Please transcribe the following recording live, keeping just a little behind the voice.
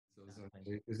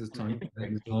absolutely. This is time to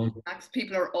end the phone.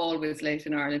 People are always late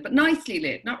in Ireland, but nicely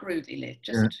late, not rudely late,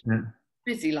 just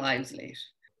busy lives late.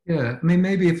 Yeah, I mean,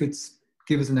 maybe if it's,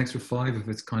 give us an extra 5 if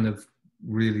it's kind of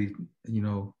really, you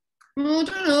know. Oh, I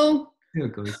don't know. Yeah,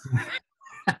 guys.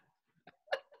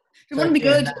 You want to be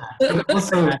good.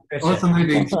 also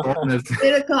maybe shorten it.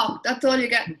 8 o'clock, that's all you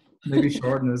get. Maybe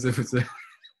shorten it if it's a...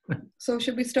 So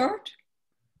should we start?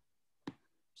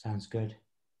 Sounds good.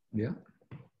 Yeah.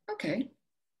 Okay.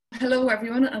 Hello,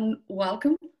 everyone, and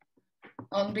welcome.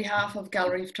 On behalf of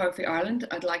Gallery Photography Ireland,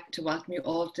 I'd like to welcome you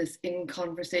all to this In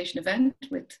Conversation event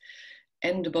with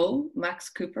Enda Bowe, Max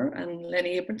Cooper, and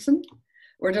Lenny Abrahamson.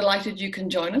 We're delighted you can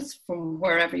join us from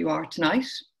wherever you are tonight.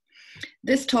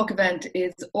 This talk event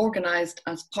is organised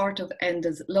as part of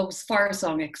Enda's Love's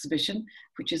Firesong exhibition,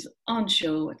 which is on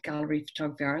show at Gallery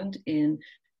Photography Ireland in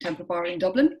Temple Bar in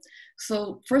Dublin.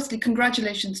 So firstly,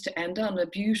 congratulations to Enda on a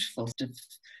beautiful,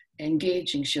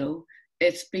 engaging show.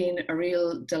 It's been a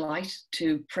real delight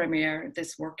to premiere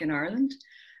this work in Ireland.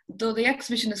 Though the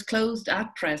exhibition is closed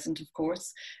at present, of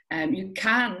course, you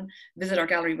can visit our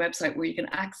gallery website where you can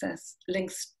access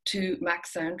links to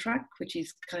Mac's soundtrack, which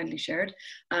he's kindly shared,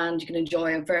 and you can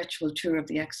enjoy a virtual tour of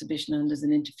the exhibition, and there's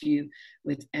an interview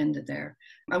with Enda there.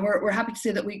 And we're happy to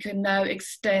say that we can now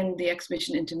extend the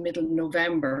exhibition into middle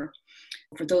November.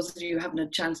 For those of you who haven't had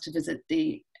a chance to visit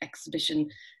the exhibition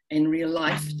in real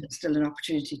life, there's still an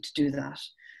opportunity to do that.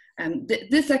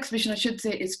 This exhibition, I should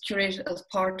say, is curated as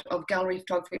part of Gallery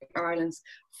Photography Ireland's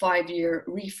 5-year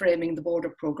Reframing the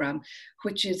Border programme,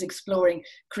 which is exploring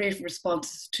creative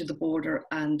responses to the border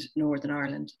and Northern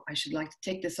Ireland. I should like to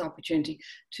take this opportunity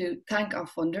to thank our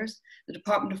funders, the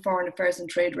Department of Foreign Affairs and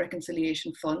Trade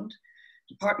Reconciliation Fund,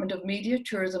 Department of Media,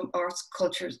 Tourism, Arts,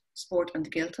 Culture, Sport and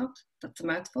the Gaeltacht, that's a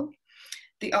mouthful,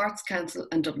 the Arts Council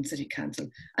and Dublin City Council.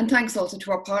 And thanks also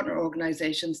to our partner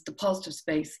organisations, the Positive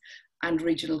Space and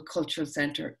Regional Cultural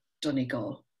Centre,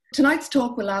 Donegal. Tonight's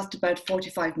talk will last about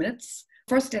 45 minutes.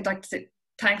 Firstly, I'd like to say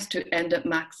thanks to Enda,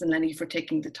 Max and Lenny for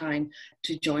taking the time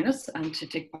to join us and to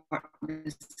take part in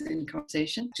this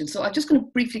conversation. So I'm just going to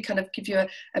briefly kind of give you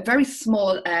a very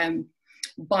small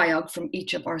biog from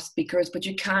each of our speakers, but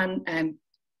you can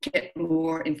get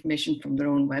more information from their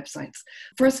own websites.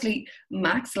 Firstly,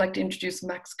 Max, I'd like to introduce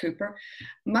Max Cooper.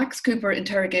 Max Cooper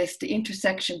interrogates the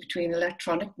intersection between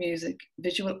electronic music,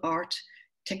 visual art,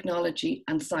 technology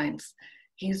and science.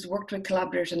 He's worked with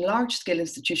collaborators in large-scale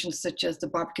institutions such as the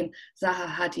Barbican Zaha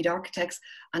Hadid Architects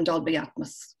and Dolby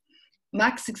Atmos.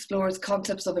 Max explores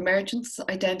concepts of emergence,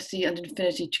 identity and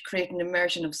infinity to create an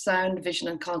immersion of sound, vision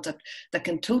and concept that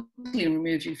can totally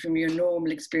remove you from your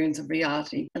normal experience of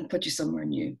reality and put you somewhere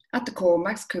new. At the core,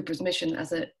 Max Cooper's mission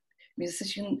as a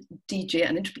musician, DJ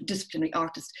and interdisciplinary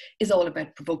artist is all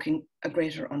about provoking a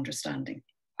greater understanding.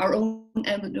 Our own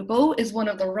Enda Bowe is one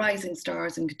of the rising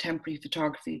stars in contemporary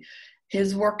photography.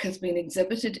 His work has been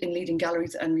exhibited in leading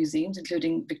galleries and museums,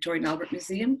 including Victoria and Albert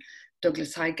Museum,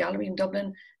 Douglas Hyde Gallery in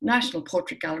Dublin, National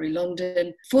Portrait Gallery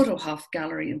London, Fotohof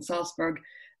Gallery in Salzburg,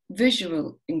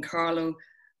 Visual in Carlow,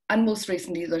 and most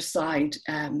recently their side,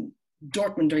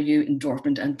 Dortmund Are You in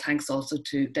Dortmund, and thanks also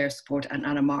to their support and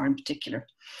Anna Marr in particular.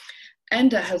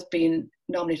 Enda has been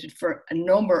nominated for a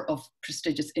number of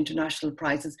prestigious international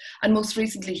prizes, and most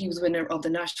recently he was winner of the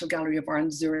National Gallery of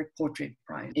Ireland Zurich Portrait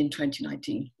Prize in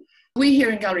 2019. We here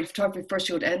in Gallery Photography first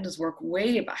showed Enda's work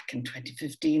way back in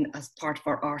 2015 as part of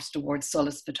our Arst Awards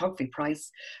Solace Photography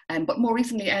Prize. But more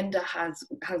recently, Enda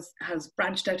has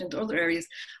branched out into other areas,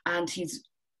 and he's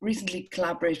recently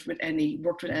collaborated with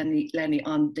worked with Lenny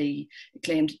on the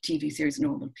acclaimed TV series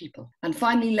Normal People. And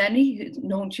finally, Lenny,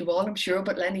 known to you all, I'm sure,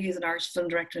 but Lenny is an Irish film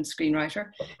director and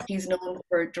screenwriter. He's known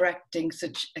for directing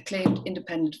such acclaimed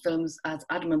independent films as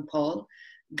Adam and Paul,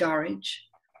 Garage,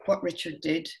 What Richard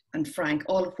Did, and Frank,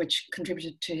 all of which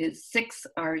contributed to his 6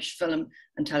 Irish Film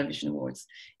and Television Awards.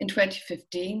 In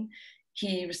 2015,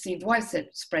 he received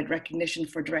widespread recognition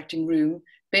for directing Room,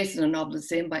 based on a novel the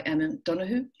same by Emma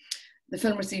Donoghue. The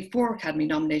film received 4 Academy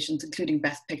nominations, including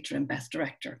Best Picture and Best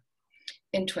Director.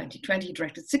 In 2020, he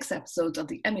directed 6 episodes of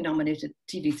the Emmy-nominated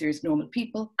TV series Normal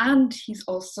People, and he's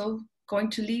also going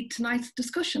to lead tonight's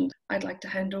discussion. I'd like to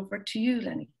hand over to you,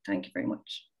 Lenny. Thank you very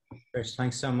much. Trish,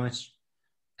 thanks so much.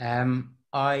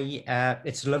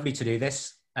 It's lovely to do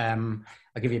this. I'll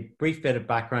give you a brief bit of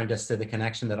background as to the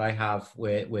connection that I have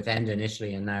with Enda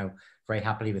initially, and now very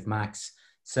happily with Max.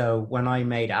 So when I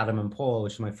made Adam and Paul,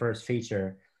 which was my first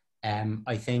feature,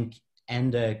 I think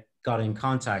Enda got in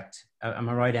contact. Am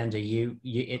I right,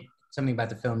 Enda? Something about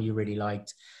the film you really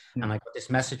liked, and I got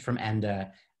this message from Enda,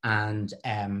 and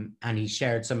he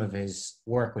shared some of his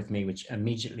work with me, which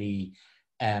immediately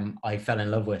I fell in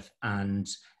love with, and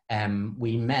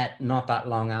we met not that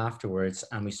long afterwards,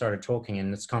 and we started talking,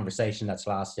 and it's a conversation that's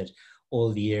lasted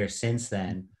all the years since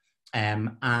then. I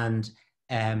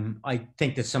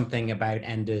think there's something about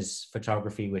Enda's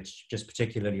photography which just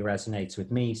particularly resonates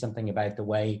with me, something about the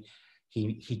way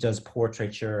he does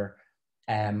portraiture,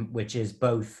 which is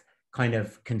both kind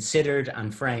of considered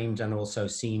and framed, and also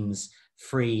seems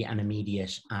free and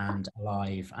immediate and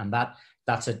alive. And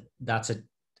that's a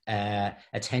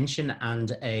tension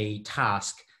and a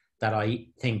task that I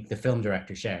think the film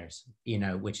director shares, you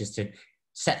know, which is to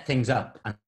set things up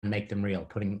and make them real,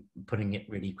 putting it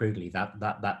really crudely,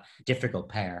 that difficult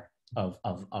pair of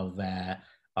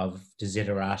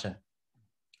desiderata.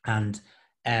 And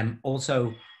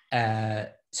also,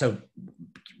 so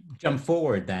jump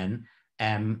forward then,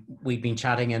 we've been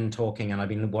chatting and talking, and I've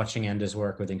been watching Enda's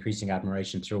work with increasing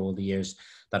admiration through all the years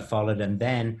that followed. And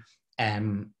then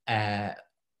I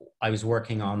was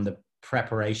working on the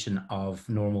preparation of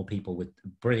Normal People with a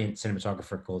brilliant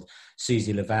cinematographer called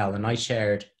Susie Lavelle, and I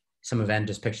shared some of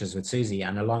Enda's pictures with Susie,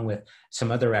 and along with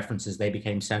some other references, they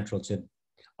became central to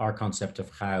our concept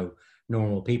of how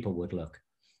normal people would look.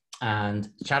 And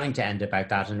chatting to Enda about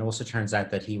that, and it also turns out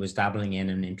that he was dabbling in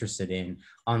and interested in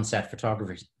on-set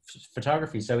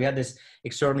photography. So we had this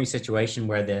extraordinary situation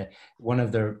where one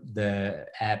of the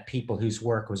people whose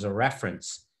work was a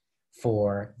reference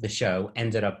for the show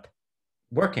ended up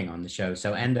working on the show.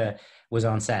 So Enda was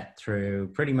on set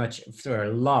through a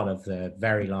lot of the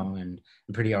very long and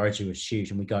pretty arduous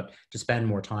shoot, and we got to spend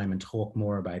more time and talk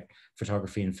more about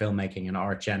photography and filmmaking and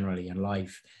art generally and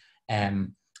life.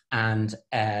 And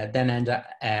then Enda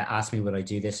asked me would I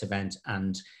do this event,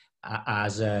 and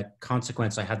as a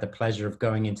consequence I had the pleasure of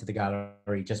going into the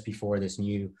gallery just before this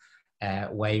new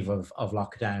wave of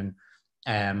lockdown,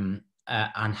 and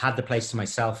had the place to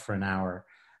myself for an hour.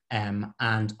 And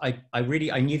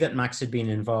I knew that Max had been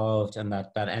involved and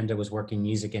that Enda was working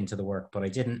music into the work, but I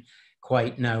didn't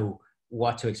quite know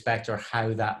what to expect or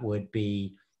how that would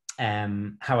be,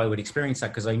 how I would experience that,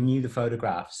 because I knew the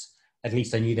photographs. At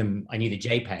least I knew them. I knew the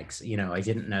JPEGs. You know, I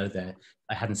didn't know that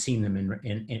I hadn't seen them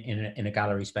in a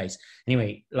gallery space.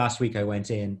 Anyway, last week I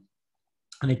went in,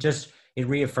 and it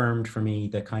reaffirmed for me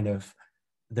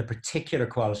the particular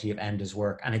quality of Enda's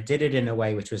work, and it did it in a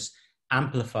way which was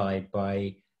amplified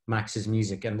by Max's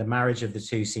music, and the marriage of the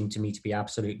two seemed to me to be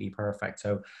absolutely perfect.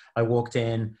 So I walked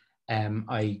in,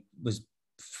 I was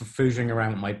footering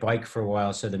around with my bike for a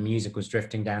while, so the music was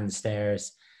drifting down the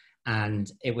stairs,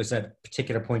 and it was a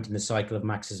particular point in the cycle of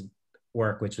Max's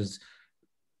work which was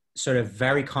sort of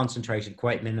very concentrated,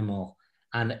 quite minimal,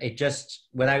 and it just,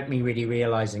 without me really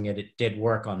realizing it, it did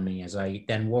work on me as I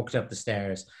then walked up the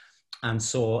stairs and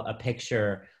saw a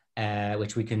picture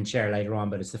which we can share later on,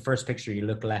 but it's the first picture. You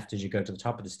look left as you go to the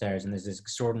top of the stairs, and there's this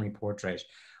extraordinary portrait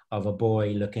of a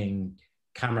boy looking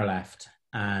camera left,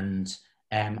 and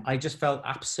I just felt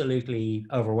absolutely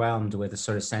overwhelmed with a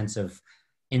sort of sense of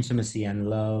intimacy and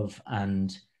love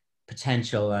and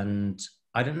potential, and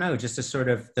I don't know, just a sort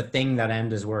of the thing that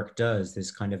Enda's work does,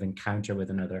 this kind of encounter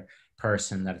with another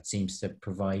person that it seems to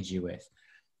provide you with.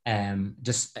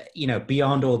 Just, you know,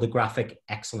 beyond all the graphic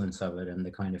excellence of it and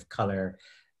the kind of color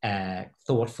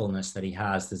thoughtfulness that he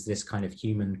has, there's this kind of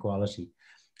human quality.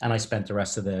 And I spent the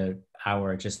rest of the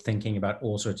hour just thinking about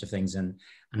all sorts of things and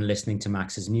listening to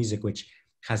Max's music, which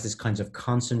has this kind of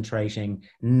concentrating,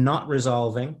 not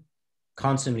resolving,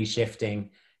 constantly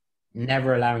shifting,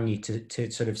 never allowing you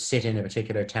to sort of sit in a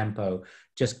particular tempo,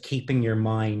 just keeping your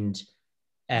mind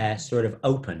sort of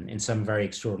open in some very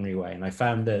extraordinary way. And I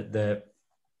found the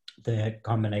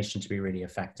combination to be really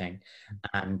affecting.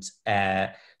 And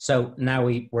so now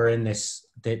we're in this,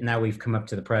 now we've come up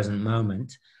to the present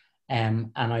moment.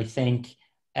 And I think,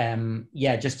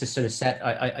 just to sort of set,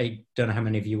 I don't know how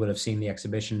many of you will have seen the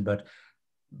exhibition,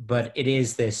 but it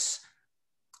is this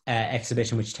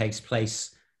exhibition which takes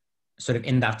place sort of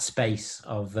in that space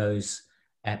of those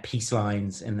peace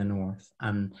lines in the north.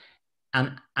 And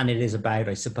it is about,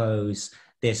 I suppose,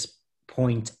 this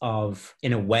point of,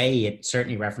 in a way, it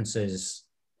certainly references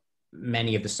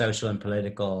many of the social and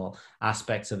political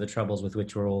aspects of the Troubles with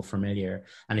which we're all familiar.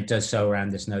 And it does so around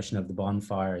this notion of the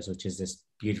bonfires, which is this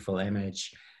beautiful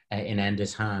image in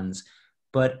Enda's hands.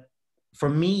 But for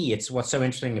me, it's what's so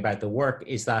interesting about the work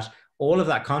is that all of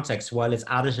that context, while it's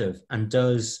additive and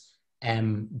does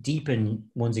deepen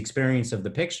one's experience of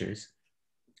the pictures,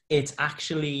 it's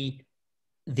actually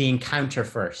the encounter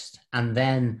first. And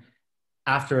then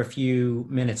after a few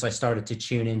minutes, I started to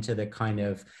tune into the kind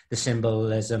of the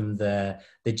symbolism, the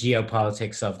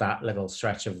geopolitics of that little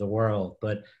stretch of the world.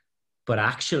 But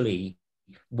actually,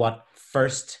 what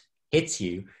first hits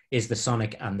you is the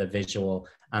sonic and the visual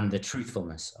and the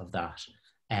truthfulness of that.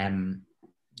 And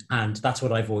that's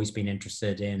what I've always been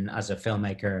interested in as a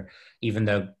filmmaker, even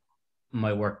though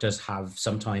my work does have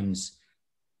sometimes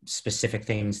specific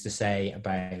things to say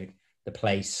about the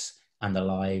place and the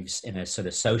lives in a sort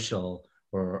of social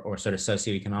or sort of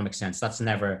socioeconomic sense. That's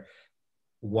never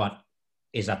what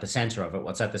is at the center of it.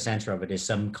 What's at the center of it is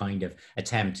some kind of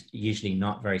attempt, usually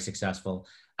not very successful,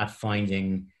 at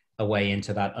finding a way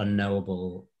into that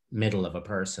unknowable middle of a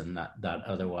person that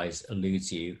otherwise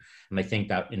eludes you. And I think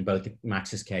that in both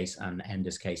Max's case and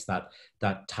Enda's case,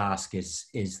 that task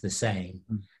is the same.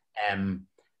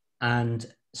 And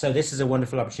so this is a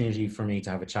wonderful opportunity for me to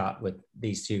have a chat with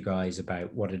these two guys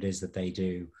about what it is that they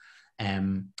do.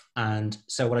 And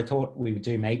so what I thought we would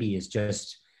do maybe is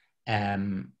just,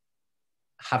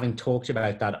 having talked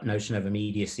about that notion of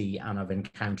immediacy and of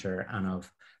encounter and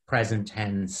of present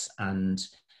tense and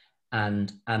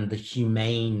the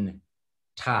humane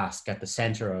task at the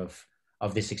center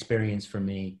of this experience for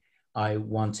me, I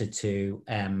wanted to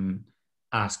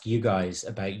ask you guys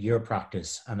about your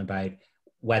practice and about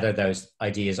whether those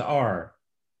ideas are,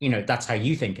 that's how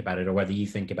you think about it, or whether you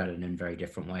think about it in very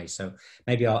different ways. So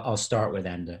maybe I'll start with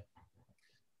Enda.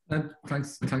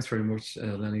 Thanks very much,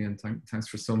 Lenny, and thanks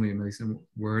for so many amazing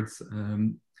words.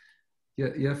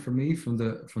 For me, from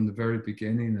the very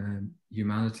beginning,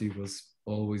 humanity was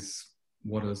always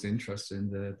what I was interested in.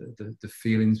 The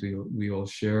feelings we all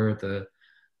share, the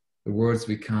words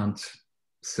we can't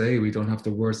say. We don't have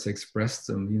the words to express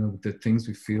them. The things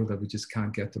we feel that we just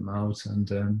can't get them out.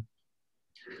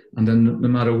 And then no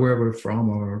matter where we're from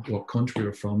or what country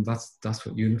we're from, that's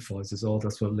what unifies us all.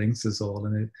 That's what links us all,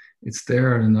 and it's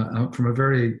there. And from a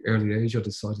very early age, I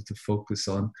decided to focus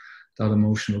on that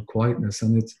emotional quietness.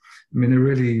 And it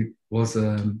really was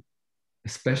a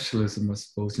specialism, I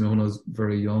suppose. When I was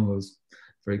very young, I was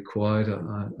very quiet.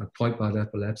 I had quite bad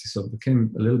epilepsy, so I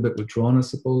became a little bit withdrawn, I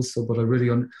suppose. But I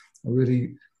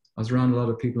was around a lot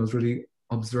of people. I was really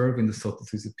observing the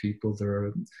subtleties of people,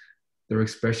 their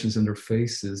expressions in their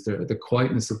faces, the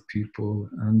quietness of people,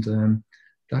 and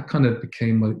that kind of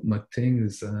became my thing,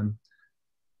 is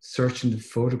searching to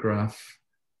photograph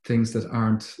things that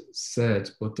aren't said,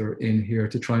 but they're in here,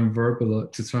 to try and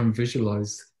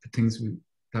visualize the things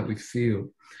that we feel,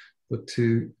 but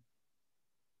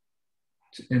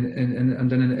and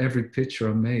then in every picture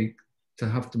I make, to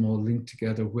have them all linked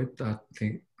together with that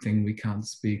thing we can't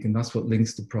speak, and that's what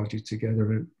links the projects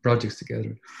together.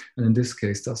 And in this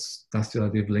case, that's the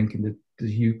idea of linking the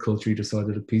hue culture either side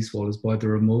of the peace wall is by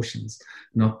their emotions,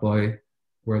 not by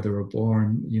where they were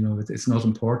born. It's not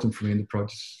important for me in the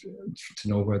project to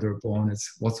know where they were born.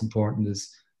 It's what's important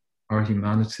is our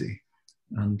humanity,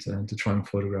 and to try and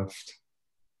photograph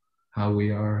how we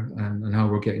are and how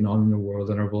we're getting on in the world,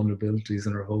 and our vulnerabilities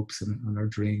and our hopes and our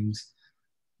dreams,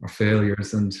 our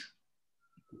failures. And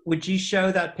would you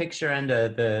show that picture,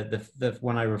 Enda, the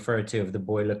one I referred to of the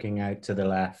boy looking out to the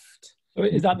left? So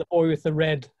is that the boy with the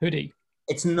red hoodie?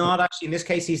 It's not actually. In this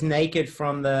case, he's naked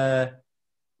from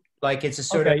it's a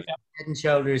sort of head and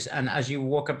shoulders. And as you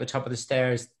walk up the top of the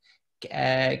stairs,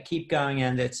 keep going,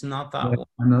 and it's not that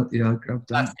one. I'll grab that.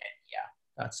 That's it. Yeah,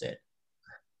 that's it.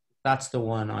 That's the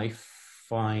one I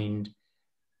find.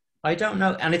 I don't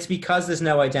know, and it's because there's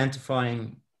no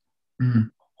identifying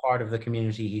part of the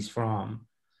community he's from.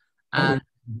 And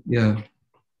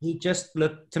he just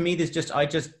looked to me. I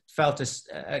just felt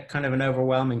a kind of an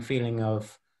overwhelming feeling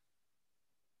of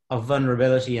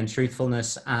vulnerability and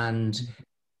truthfulness, and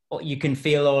you can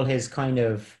feel all his kind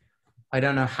of. I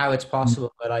don't know how it's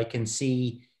possible, but I can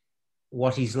see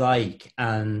what he's like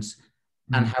and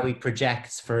how he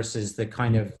projects versus the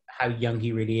kind of how young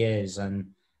he really is, and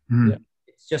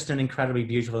it's just an incredibly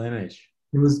beautiful image.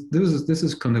 This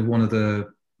is kind of one of the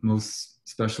most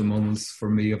special moments for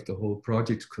me of the whole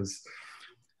project, because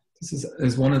this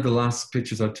is one of the last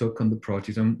pictures I took on the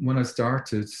project. And when I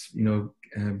started,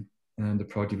 and the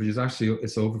project, which is actually,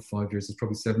 it's over 5 years, it's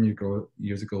probably 7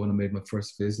 years ago when I made my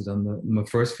first visit. And my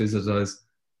first visit, I was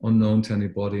unknown to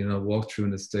anybody, and I walked through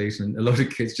an estate and a lot of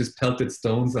kids just pelted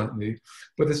stones at me,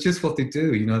 but it's just what they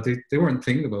do. They weren't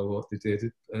thinking about what they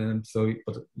did. And so,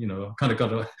 but I kind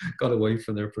of got away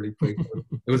from there pretty quick.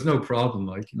 It was no problem,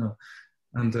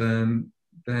 and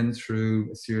then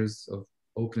through a series of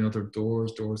opening other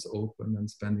doors open, and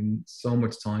spending so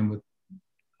much time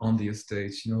on the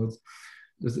estate.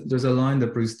 There's a line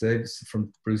that Bruce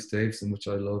Davison, which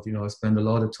I love. I spend a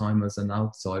lot of time as an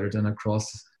outsider, then I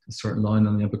cross a certain line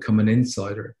and I become an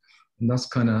insider. And that's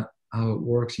kind of how it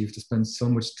works. You have to spend so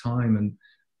much time,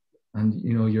 and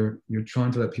you're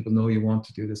trying to let people know you want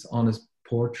to do this honest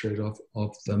portrait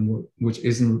of them, which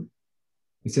isn't.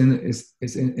 It's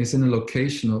in a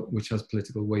location which has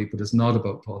political weight, but it's not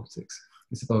about politics.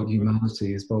 It's about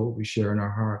humanity. It's about what we share in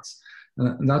our hearts.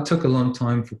 And that took a long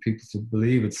time for people to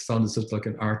believe. It sounded such like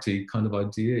an arty kind of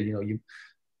idea, you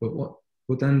know.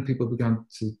 But then people began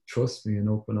to trust me and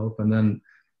open up. And then,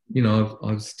 you know,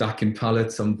 I was stacking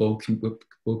pallets on both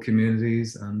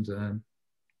communities, and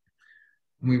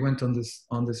we went on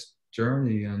this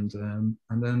journey. And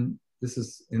then this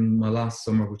is in my last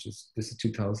summer, this is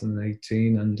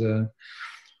 2018, and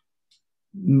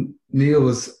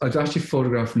I'd actually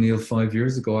photographed Neil 5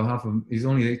 years ago. I have him, he's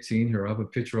only 18 here. I have a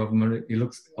picture of him, and he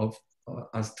looks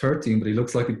as 13, but he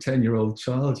looks like a 10-year-old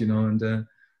child, you know. And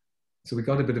so we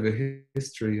got a bit of a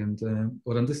history. And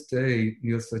but on this day,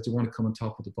 Neil said, "Do you want to come on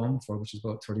top of the bonfire," which is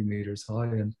about 30 meters high.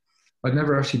 And I'd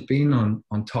never actually been on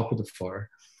top of the fire.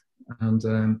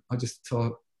 And I just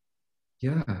thought,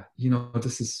 yeah, you know,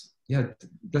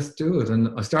 let's do it.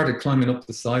 And I started climbing up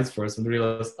the sides first and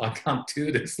realized I can't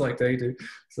do this like they do.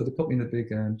 So they put me in a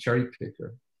big cherry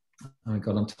picker, and I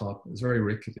got on top. It was very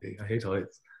rickety. I hate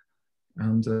heights.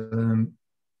 And,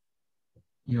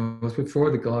 you know, I was with 4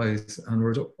 of the guys, and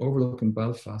we're overlooking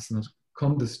Belfast, and I'd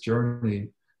come this journey,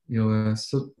 you know,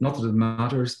 not that it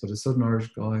matters, but a Southern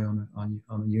Irish guy on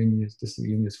a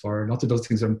unionist fire. Not that those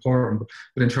things are important,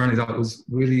 but internally that was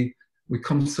really, we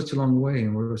come such a long way,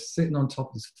 and we were sitting on top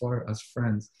of this fire as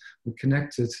friends. We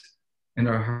connected in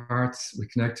our hearts. We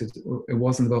connected. It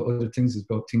wasn't about other things. It's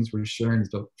about things we're sharing.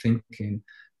 It's about thinking,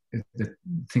 the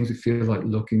things we feel like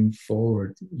looking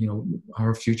forward. You know, how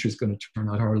our future is going to turn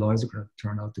out, how our lives are going to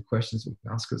turn out, the questions we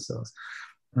ask ourselves.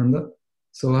 And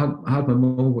so I had my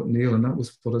moment with Neil, and that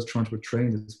was what I was trying to portray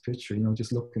in this picture. You know,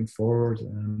 just looking forward,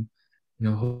 and you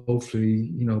know,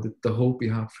 hopefully, you know, the hope we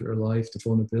have for your life, the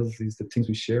vulnerabilities, the things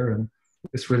we share. And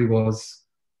this really was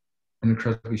an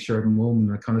incredibly shared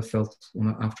moment. I kind of felt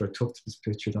after I took this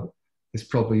picture that this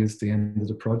probably is the end of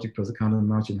the project, because I can't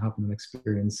imagine having an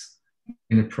experience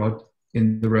in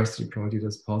the rest of the project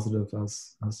as positive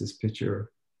as this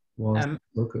picture was.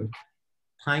 Look good.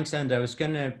 Thanks, Enda. I was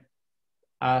going to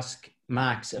ask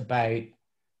Max about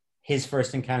his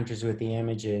first encounters with the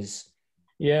images.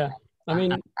 Yeah, I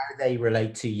mean, how they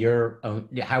relate to your own,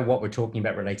 how what we're talking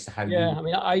about relates to how you. Yeah, I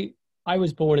mean, I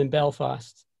was born in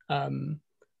Belfast and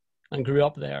grew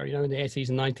up there, you know, in the 80s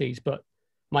and 90s, but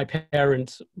my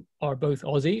parents are both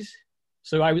Aussies.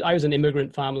 So I was an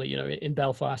immigrant family, you know, in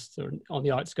Belfast or on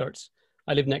the outskirts.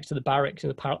 I lived next to the barracks, in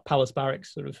the Palace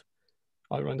Barracks, sort of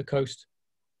out around the coast.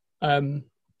 And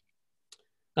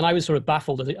I was sort of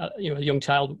baffled as a young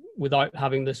child, without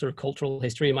having the sort of cultural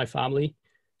history in my family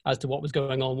as to what was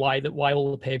going on, why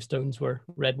all the pavestones were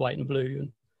red, white, and blue,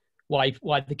 and why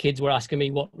the kids were asking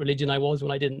me what religion I was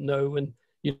when I didn't know. And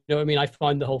you know what I mean? I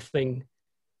found the whole thing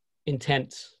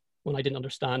intense when I didn't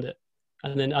understand it.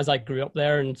 And then as I grew up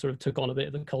there and sort of took on a bit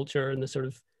of the culture and the sort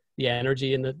of the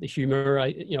energy and the humor,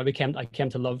 I came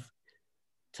to love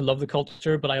the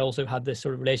culture. But I also had this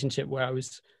sort of relationship where I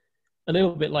was a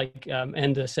little bit like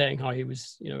Enda saying how he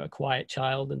was, you know, a quiet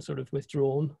child and sort of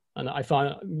withdrawn. And I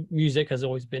found music has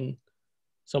always been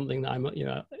something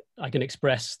that I can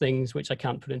express things which I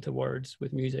can't put into words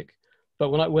with music. But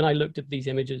when I looked at these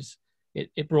images,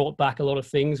 it brought back a lot of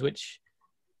things which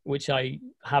I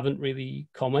haven't really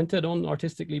commented on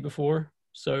artistically before.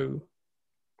 So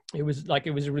I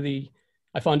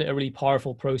found it a really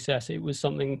powerful process. It was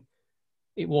something,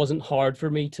 it wasn't hard for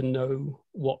me to know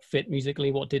what fit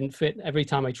musically, what didn't fit. Every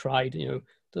time I tried, you know,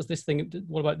 does this thing,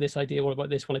 what about this idea? What about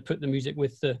this? When I put the music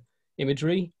with the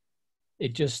imagery,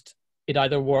 it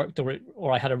either worked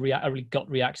or I had a really gut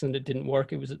reaction that didn't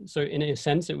work. It was, so in a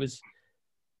sense, it was,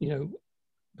 you know,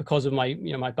 because of my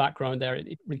background there,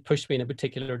 it really pushed me in a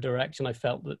particular direction. I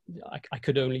felt that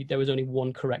there was only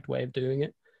one correct way of doing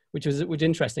it, which was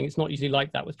interesting. It's not usually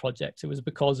like that with projects. It was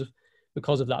because of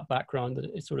that background that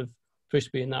it sort of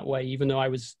pushed me in that way, even though I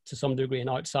was to some degree an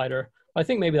outsider. I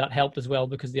think maybe that helped as well,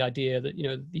 because the idea that, you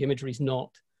know, the imagery is not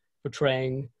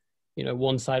portraying, you know,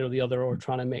 one side or the other or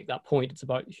trying to make that point. It's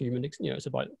about it's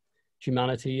about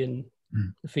humanity and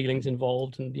the feelings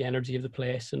involved and the energy of the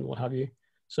place and what have you.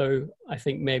 So I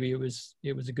think maybe it was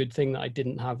a good thing that I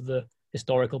didn't have the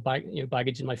historical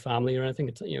baggage in my family or anything,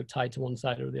 you know, tied to one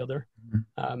side or the other.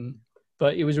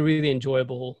 But it was a really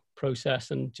enjoyable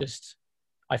process, and just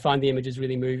I find the images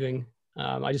really moving.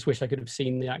 I just wish I could have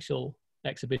seen the actual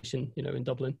exhibition, you know, in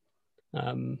Dublin.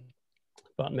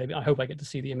 But maybe I hope I get to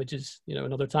see the images, you know,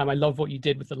 another time. I love what you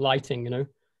did with the lighting, you know,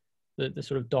 the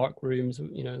sort of dark rooms,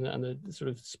 you know, and the sort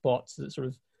of spots that sort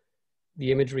of, the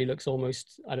imagery looks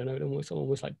almost, I don't know,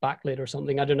 almost like backlit or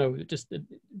something. I don't know, just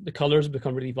the colors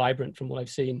become really vibrant from what I've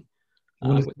seen.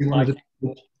 Do you want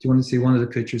to see one of the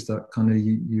pictures that kind of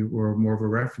you were more of a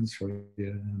reference for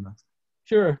you, Max?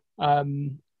 Sure.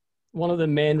 one of the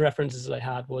main references I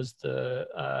had was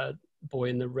the boy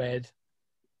in the red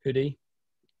hoodie.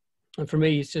 And for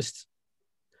me, it's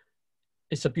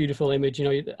a beautiful image. You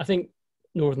know, I think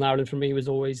Northern Ireland for me was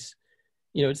always,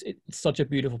 you know, it's such a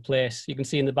beautiful place. You can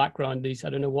see in the background these, I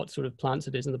don't know what sort of plants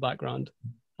it is in the background.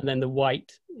 And then the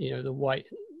white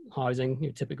housing, you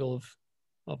know, typical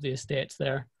of the estates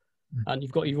there. And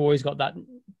you've always got that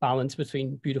balance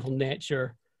between beautiful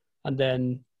nature and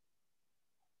then,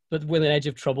 but with an edge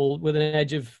of trouble, with an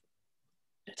edge of,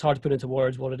 it's hard to put into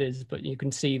words what it is, but you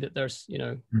can see that there's, you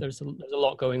know, there's a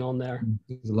lot going on there.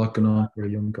 There's a lot going on for a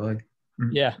young guy.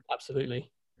 Yeah,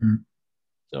 absolutely.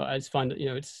 So I just find that, you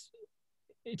know, it's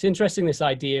interesting, this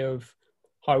idea of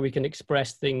how we can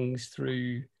express things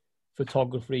through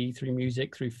photography, through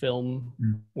music, through film,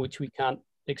 which we can't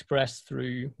express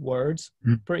through words.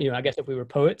 You know, I guess if we were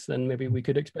poets, then maybe we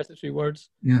could express it through words.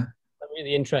 Yeah. I'm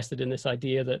really interested in this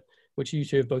idea that, which you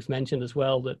two have both mentioned as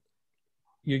well, that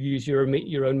you use your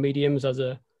own mediums as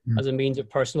a means of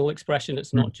personal expression.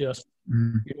 It's not just,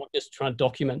 you're not just trying to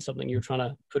document something, you're trying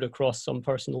to put across some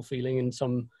personal feeling and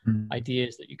some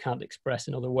ideas that you can't express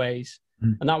in other ways.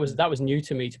 And that was new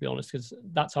to me, to be honest, because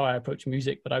that's how I approach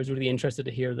music. But I was really interested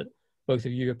to hear that both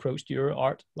of you approached your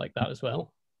art like that as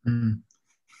well.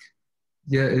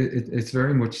 Yeah, it's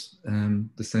very much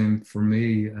the same for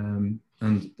me.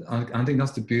 And I think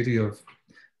that's the beauty of,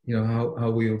 you know,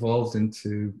 how we evolved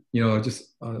into, you know, I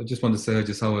just want to say I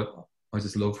just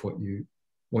love what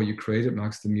you created,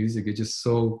 Max, the music. It just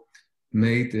so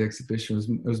made the exhibition.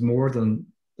 It was more than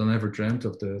I ever dreamt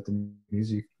of, the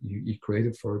music you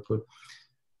created for it. But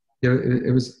yeah,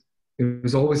 it was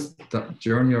always that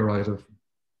journey, all right, of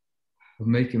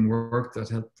making work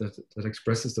that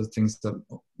expresses those things. That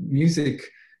music,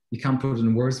 you can't put it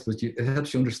in words, but it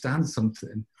helps you understand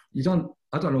something.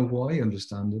 I don't know why you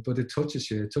understand it, but it touches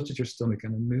you. It touches your stomach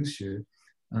and it moves you.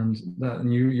 And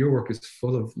your work is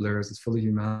full of layers. It's full of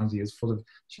humanity. It's full of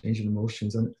changing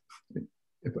emotions. And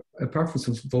apart from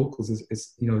some vocals,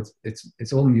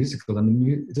 it's all musical, and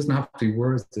it doesn't have to be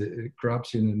words. It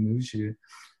grabs you and it moves you.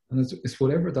 And it's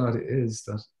whatever that is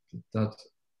that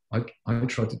I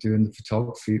try to do in the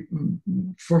photography.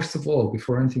 First of all,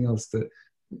 before anything else, the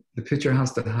picture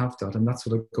has to have that, and that's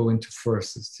what I go into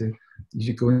first. You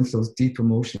should go into those deep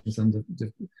emotions, and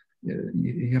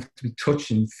you have to be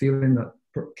touching, feeling that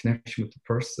connection with the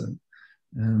person,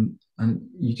 and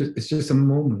it's just a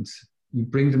moment. You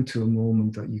bring them to a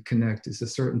moment that you connect. It's a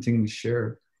certain thing we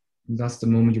share, and that's the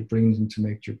moment you bring them to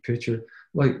make your picture.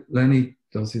 Like Lenny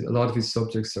does, a lot of his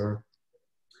subjects are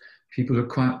people who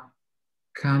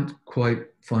can't quite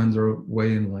find their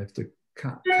way in life. They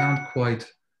can't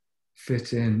quite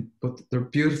fit in, but they're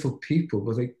beautiful people,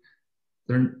 but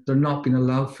they're not being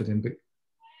allowed to fit in,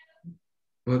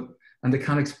 and they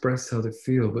can't express how they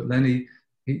feel. But Lenny,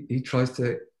 he tries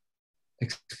to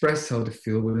express how they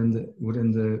feel within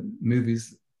the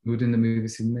movies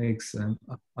he makes, and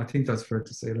I think that's fair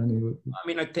to say, Lenny. I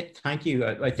mean, thank you.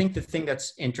 I think the thing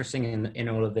that's interesting in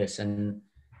all of this, and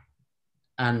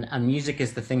music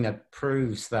is the thing that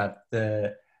proves that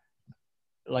the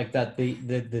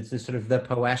sort of the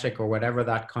poetic, or whatever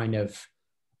that kind of,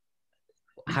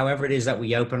 however it is that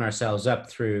we open ourselves up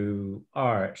through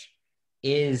art,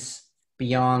 is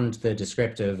beyond the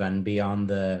descriptive and beyond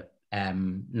the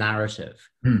narrative.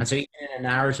 And so even in a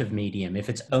narrative medium, if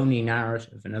it's only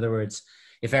narrative, in other words,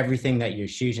 if everything that you're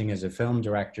shooting as a film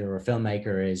director or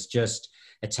filmmaker is just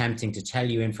attempting to tell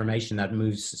you information that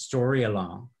moves the story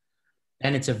along,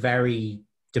 then it's a very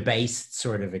debased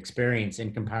sort of experience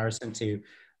in comparison to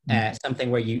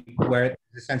something where there's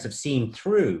a sense of seeing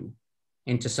through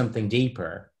into something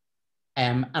deeper.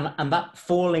 And that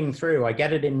falling through, I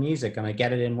get it in music, and I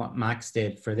get it in what Max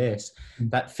did for this.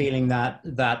 That feeling that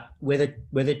with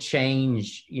a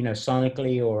change, you know,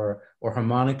 sonically or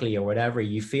harmonically or whatever,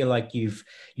 you feel like you've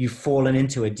fallen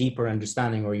into a deeper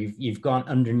understanding, or you've gone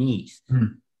underneath.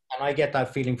 And I get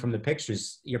that feeling from your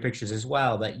pictures as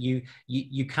well, that you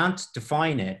can't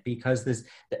define it, because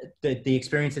the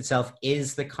experience itself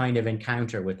is the kind of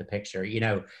encounter with the picture. You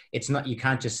know, it's not, you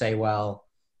can't just say, well,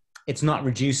 it's not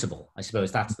reducible. I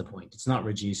suppose that's the point. It's not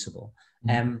reducible.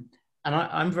 And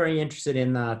I'm very interested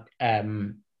in that,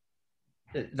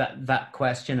 that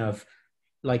question of,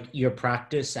 like, your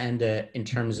practice and in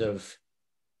terms of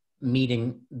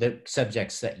meeting the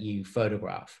subjects that you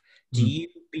photograph. Do you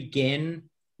begin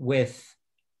with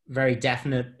very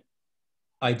definite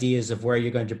ideas of where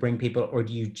you're going to bring people, or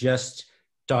do you just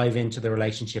dive into the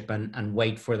relationship and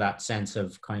wait for that sense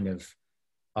of kind of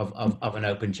an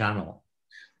open channel?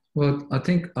 Well, I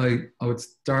think I would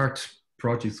start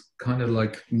projects kind of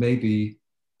like maybe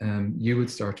you would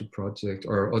start a project,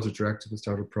 or other directors would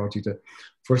start a project,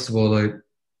 first of all, I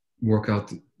work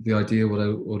out the idea what I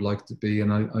would like to be,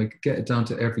 and I get it down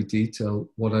to every detail,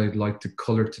 what I'd like the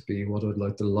color to be, what I'd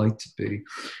like the light to be.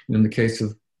 In the case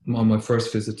of on my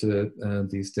first visit to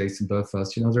the estates in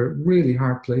Belfast, they're really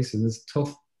hard places. It's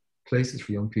tough places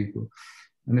for young people.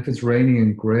 And if it's raining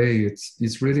and grey,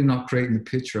 it's really not creating the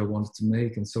picture I wanted to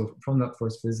make. And so from that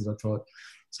first visit, I thought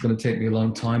it's going to take me a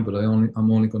long time, but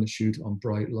I'm only going to shoot on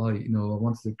bright light. I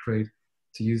wanted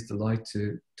to use the light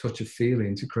to touch a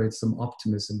feeling, to create some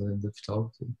optimism within the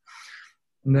photography.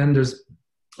 And then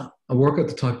I work at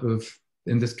the type of,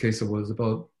 in this case, it was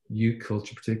about youth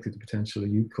culture, particularly the potential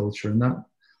of youth culture. And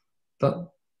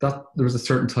that there was a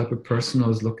certain type of person I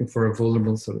was looking for, a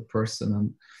vulnerable sort of person.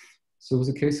 And so it was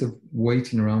a case of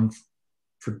waiting around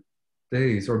for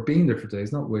days, or being there for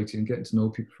days, not waiting and getting to know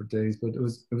people for days, but it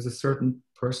was a certain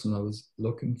person I was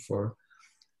looking for.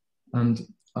 And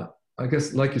I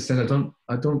guess, like you said,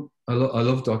 I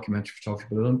love documentary photography,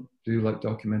 but I don't do like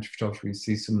documentary photography. You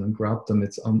see someone and grab them.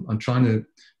 I'm trying to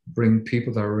bring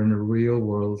people that are in a real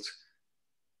world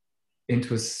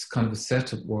into a kind of a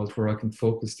setup world where I can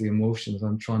focus the emotions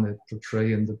I'm trying to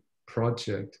portray in the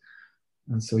project.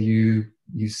 And so you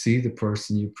see the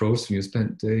person, you approach them, you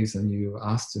spent days and you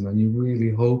ask them, and you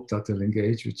really hope that they'll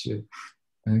engage with you.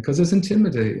 Because it's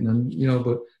intimidating, and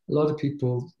but a lot of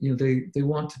people, they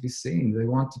want to be seen, they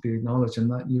want to be acknowledged,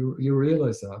 and that you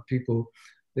realize that people,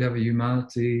 they have a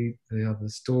humanity, they have a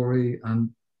story, and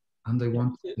they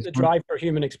want the drive for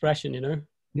human expression,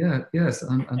 Yeah, yes,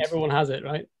 and everyone has it,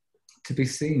 right? To be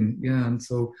seen, yeah. And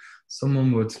so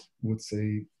someone would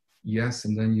say yes,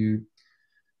 and then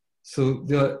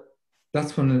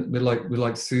that's when we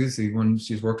like Susie, when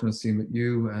she's working on scene with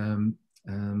you,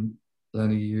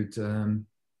 Lenny,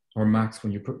 or Max,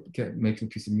 when you making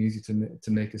a piece of music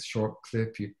to make a short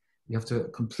clip, you have to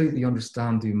completely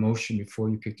understand the emotion before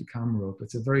you pick the camera up.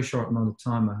 It's a very short amount of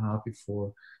time I have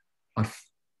before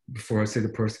I say the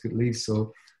person could leave.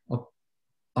 So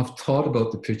I've thought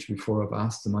about the picture before I've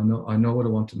asked them. I know what I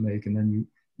want to make, and then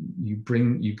you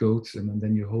go to them, and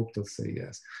then you hope they'll say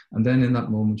yes. And then in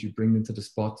that moment, you bring them to the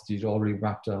spot that you'd already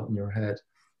wrapped out in your head,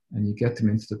 and you get them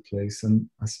into the place. And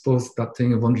I suppose that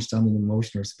thing of understanding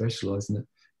emotion or specializing it,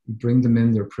 you bring them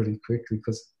in there pretty quickly,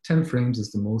 because 10 frames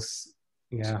is the most.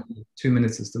 Yeah. 2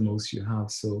 minutes is the most you have.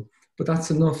 So, but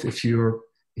that's enough if you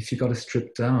got to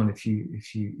strip down, if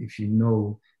you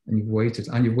know, and you've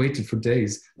waited for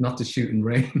days, not to shoot in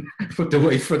rain, but to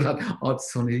wait for that odd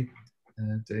sunny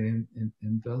day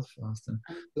in Belfast. And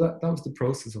that was the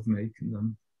process of making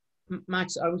them.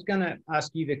 Max, I was going to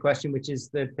ask you the question, which is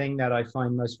the thing that I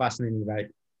find most fascinating about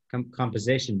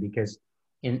composition, because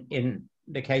in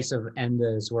the case of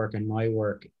Enda's work and my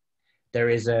work, there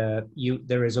is a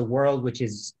world which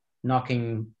is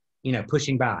knocking,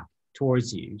 pushing back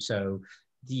towards you. So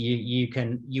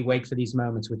you wait for these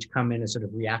moments which come in a sort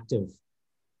of reactive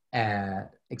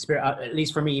experience. At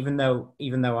least for me, even though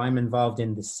I'm involved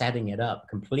in the setting it up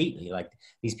completely, like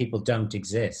these people don't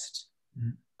exist. Mm-hmm.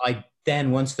 I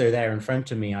then, once they're there in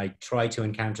front of me, I try to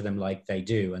encounter them like they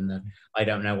do, and that I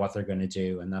don't know what they're going to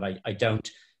do, and that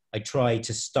I try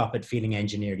to stop it feeling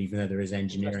engineered, even though there is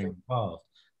engineering involved.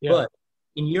 Yeah. But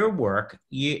in your work,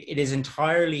 it is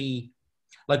entirely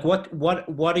like, what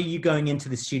are you going into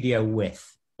the studio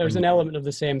with? There's an element of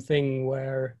the same thing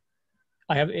where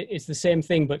it's the same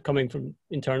thing, but coming from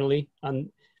internally. And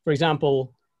for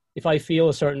example, if I feel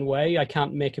a certain way, I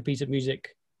can't make a piece of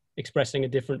music expressing a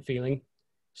different feeling.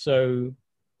 So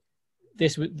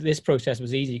this process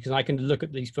was easy because I can look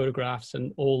at these photographs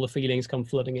and all the feelings come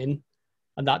flooding in,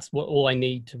 and that's all I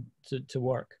need to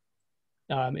work.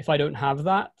 If I don't have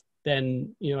that,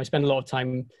 then I spend a lot of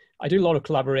time. I do a lot of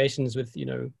collaborations with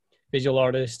visual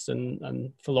artists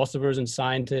and philosophers and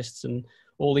scientists and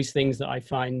all these things that I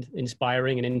find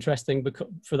inspiring and interesting, because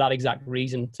for that exact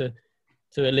reason, to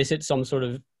elicit some sort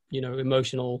of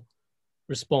emotional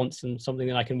response and something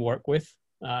that I can work with.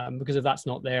 Because if that's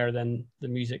not there, then the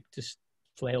music just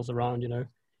flails around. You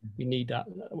need that,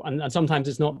 and sometimes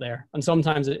it's not there, and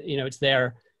sometimes it's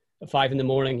there at 5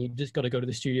 a.m. You just got to go to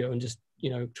the studio and just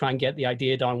try and get the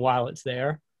idea down while it's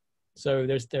there. So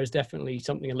there's definitely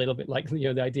something a little bit like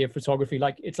the idea of photography.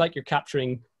 Like it's like you're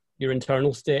capturing your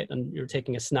internal state and you're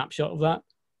taking a snapshot of that.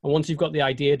 And once you've got the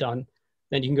idea done,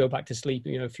 then you can go back to sleep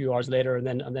a few hours later and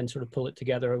then sort of pull it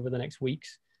together over the next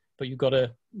weeks. But you've got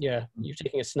to you're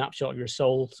taking a snapshot of your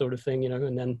soul sort of thing,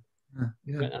 and then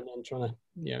trying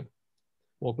to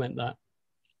augment that.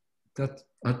 That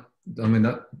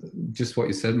just what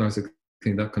you said, Mark, I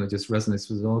think that kind of just resonates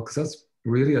with it all, because that's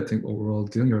really, I think, what we're all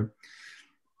doing.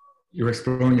 you're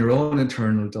exploring your own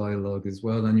internal dialogue as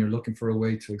well, and you're looking for a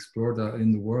way to explore that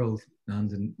in the world.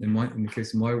 And in the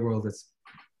case of my world,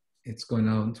 it's going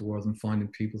out into the world and finding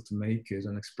people to make it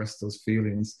and express those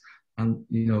feelings. And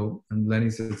and Lenny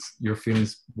says your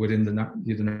feelings within the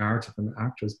narrative and the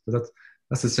actors, but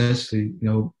that's essentially,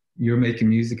 you're making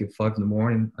music at 5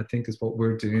 a.m. I think is what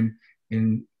we're doing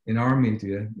in our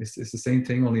media. It's the same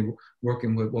thing, only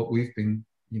working with what we've been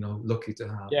lucky to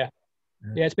have. Yeah,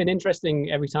 it's been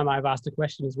interesting every time I've asked a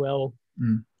question as well.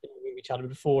 We chatted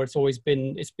before. It's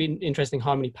been interesting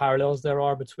how many parallels there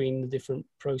are between the different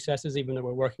processes, even though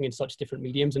we're working in such different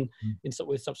mediums and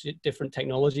with such different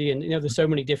technology. And there's so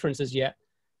many differences, yet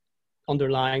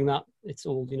underlying that, it's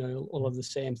all all of the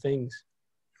same things.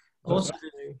 Also,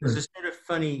 there's a sort of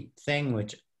funny thing,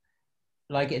 which,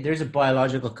 like, there's a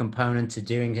biological component to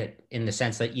doing it, in the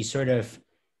sense that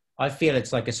I feel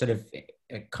it's like a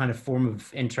kind of form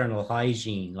of internal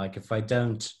hygiene. Like, if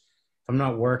I'm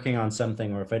not working on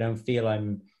something, or if I don't feel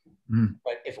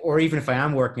or even if I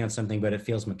am working on something, but it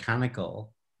feels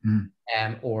mechanical,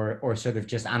 or sort of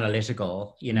just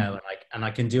analytical, and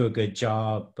I can do a good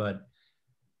job, but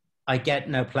I get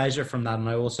no pleasure from that. And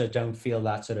I also don't feel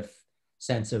that sort of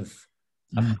sense of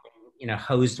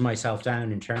hosed myself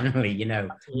down internally, that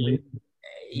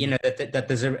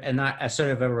there's a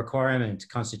sort of a requirement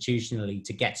constitutionally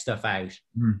to get stuff out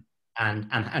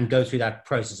and go through that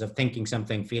process of thinking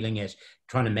something, feeling it,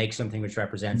 trying to make something which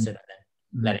represents it, and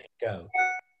then letting it go.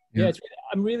 Yeah,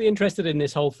 I'm really interested in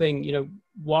this whole thing.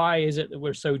 Why is it that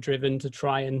we're so driven to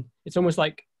try and, it's almost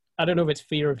like, I don't know if it's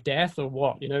fear of death or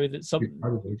what, that something,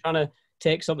 trying to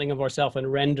take something of ourselves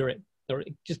and render it, or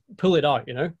just pull it out,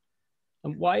 and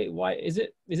why is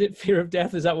it fear of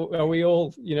death? Is that what, are we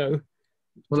all,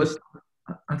 Well,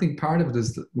 I think part of it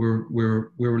is that we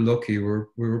were lucky. We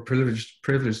were privileged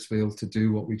to be able to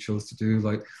do what we chose to do.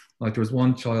 Like there was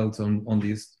one child on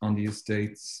the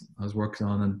estates I was working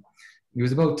on, and he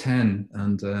was about 10,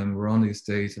 and we're on the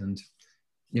estate, and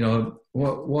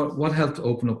what helped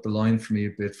open up the line for me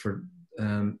a bit for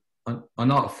I'm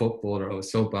not a footballer. I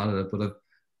was so bad at it, but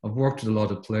I've worked with a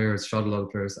lot of players, shot a lot of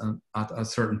players, and at a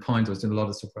certain point I was doing a lot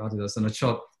of stuff for Adidas, and I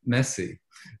shot Messi,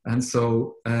 and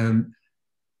so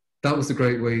that was a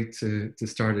great way to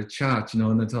start a chat,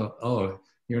 and I thought, oh,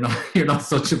 you're not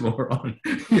such a moron,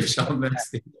 you shot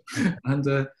Messi, and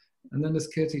then this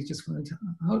kid, he just went,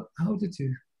 how did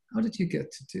you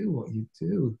get to do what you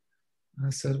do? And I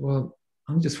said, well,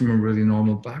 I'm just from a really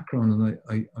normal background, and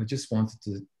I just wanted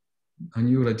to, I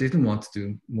knew what I didn't want to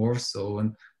do more so,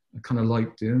 and I kind of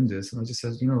liked doing this, and I just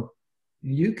said,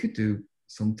 you could do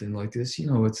something like this.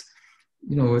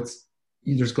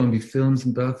 There's going to be films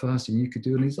in Belfast, and you could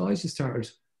do it. And his eyes just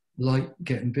started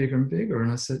getting bigger and bigger.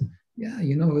 And I said, yeah,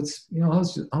 I was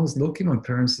lucky. My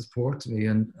parents supported me,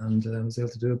 and I was able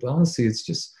to do it. But honestly, it's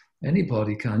just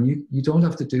anybody can. You don't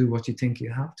have to do what you think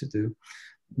you have to do.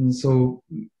 And so,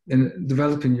 in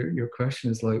developing your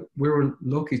question, is like, we were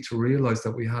lucky to realize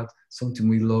that we had something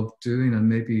we loved doing, and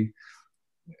maybe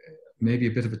a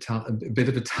bit of a talent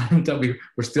that we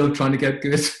were still trying to get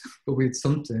good, but we had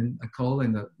something, a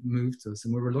calling that moved us,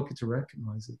 and we were lucky to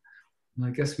recognize it. And I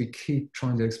guess we keep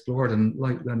trying to explore it. And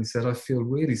like Lenny said, I feel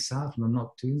really sad when I'm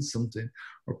not doing something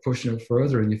or pushing it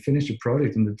further. And you finish a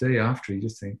project, and the day after, you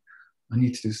just think, I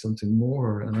need to do something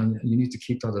more, and you need to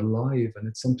keep that alive, and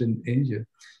it's something in you.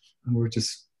 And we're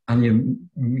just, and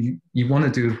you want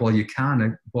to do it while you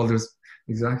can, while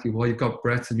you've got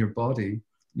breath in your body.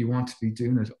 You want to be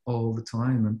doing it all the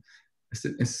time, and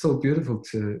it's so beautiful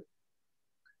to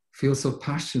feel so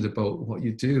passionate about what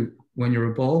you do when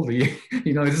you're a baldy.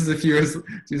 This is a few years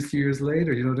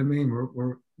later. You know what I mean?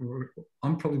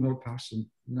 I'm probably more passionate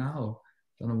now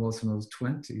than I was when I was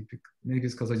 20. Maybe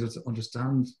it's because I just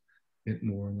understand it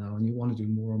more now, and you want to do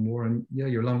more and more. And yeah,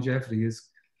 your longevity is,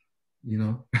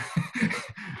 that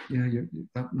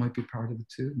might be part of it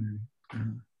too, maybe.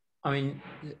 Yeah. I mean,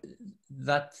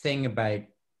 that thing about,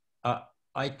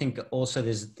 I think also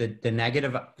there's the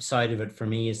negative side of it for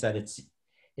me, is that it's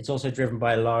also driven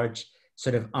by a large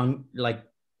sort of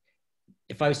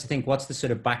if I was to think what's the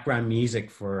sort of background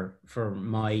music for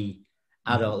my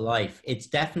adult life, it's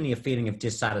definitely a feeling of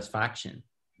dissatisfaction.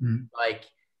 Like,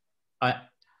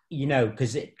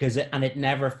 because it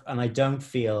never, and I don't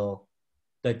feel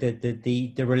that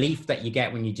the relief that you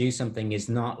get when you do something is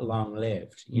not long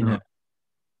lived, know.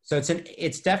 So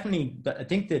it's definitely, I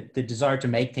think that the desire to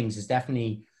make things is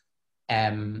definitely,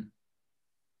 it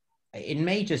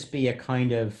may just be a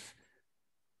kind of,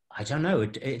 I don't know,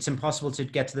 it's impossible to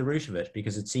get to the root of it,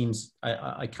 because it seems,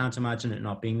 I can't imagine it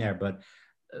not being there, but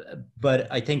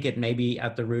but I think it may be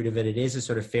at the root of it, it is a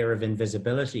sort of fear of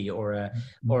invisibility, or a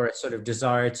sort of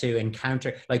desire to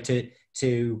encounter, like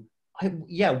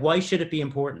yeah, why should it be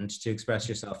important to express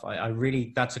yourself? I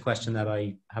really, that's a question that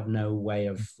I have no way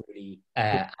of really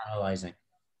analyzing.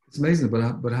 It's amazing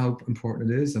but how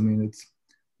important it is. I mean,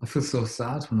 I feel so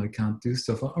sad when I can't do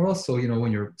stuff. Or also, you know,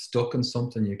 when you're stuck in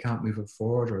something, you can't move it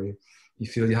forward, or you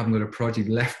feel you haven't got a project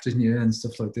left in you and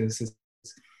stuff like this.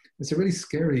 It's a really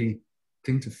scary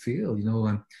thing to feel, you know.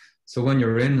 And so when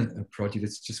you're in a project,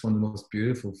 it's just one of the most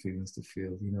beautiful feelings to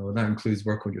feel, you know. And that includes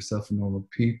working with yourself and normal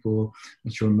people.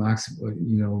 I'm sure, Max,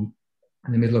 you know,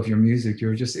 in the middle of your music,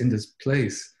 you're just in this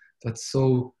place that's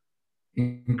so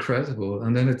incredible.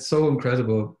 And then it's so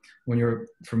incredible when you're,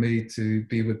 for me, to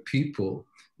be with people,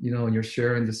 you know, and you're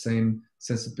sharing the same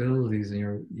sensibilities, and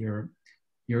you're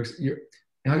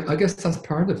I guess that's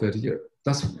part of it.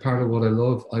 That's part of what I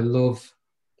love. I love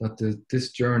that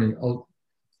this journey,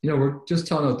 you know, we're just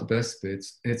talking out the best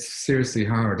bits. It's seriously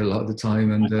hard a lot of the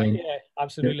time. And yeah,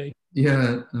 absolutely.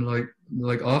 Yeah. And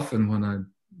like often when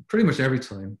pretty much every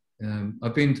time,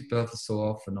 I've been to Belfast so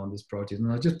often on this project,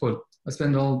 and I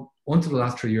spend until the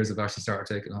last 3 years I've actually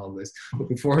started taking holidays. But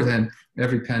before then,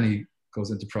 every penny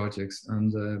goes into projects.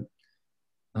 And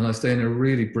I stay in a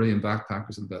really brilliant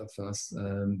backpackers in Belfast.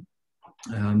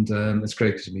 And it's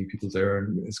great to meet people there.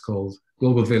 And it's called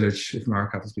Global Village, if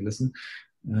Mark happens to be listening.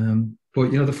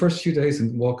 But, you know, the first few days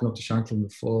and walking up to Shanklin in the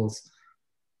Falls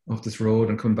off this road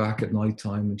and come back at night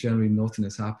time, and generally nothing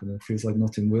has happened. It feels like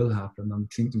nothing will happen. I'm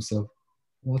thinking to myself,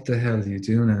 what the hell are you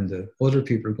doing, Enda? Other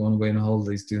people are going away on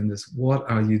holidays doing this. What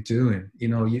are you doing? You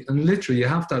know, and literally you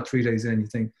have that 3 days in, you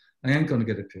think, I ain't going to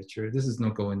get a picture. This is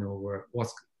not going nowhere.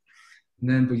 And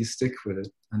then, but you stick with it.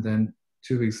 And then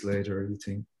 2 weeks later, you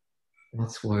think,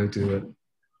 that's why I do it.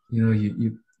 You know,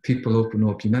 you people open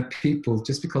up. You met people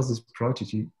just because this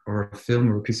project, or a film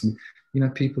or a piece of, you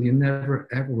met people you never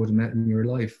ever would have met in your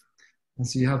life. And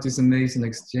so you have these amazing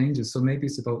exchanges. So maybe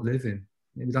it's about living.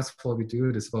 Maybe that's why we do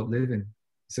it. It's about living.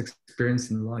 It's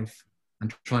experiencing life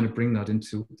and trying to bring that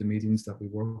into the mediums that we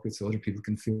work with, so other people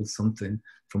can feel something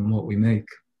from what we make.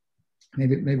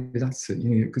 Maybe that's it. You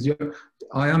know, because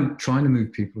I am trying to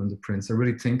move people into prints. I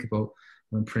really think about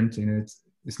when printing it.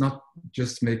 It's not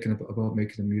just about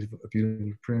making a beautiful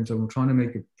print. I'm trying to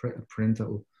make a print that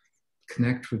will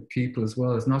connect with people as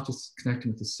well. It's not just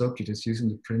connecting with the subject, it's using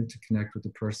the print to connect with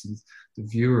the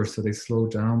viewer, so they slow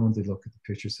down when they look at the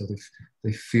picture, so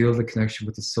they feel the connection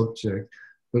with the subject.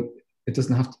 But it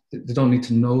doesn't have to, they don't need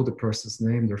to know the person's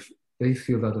name. They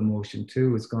feel that emotion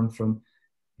too. It's gone from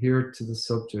here to the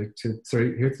subject to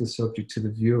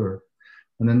the viewer.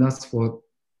 And then that's what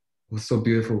was so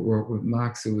beautiful work with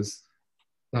Max. It was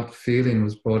that feeling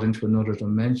was brought into another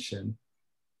dimension.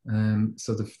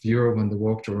 So the viewer, when they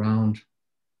walked around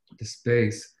the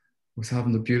space, was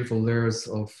having the beautiful layers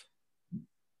of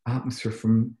atmosphere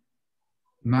from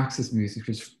Max's music,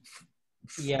 which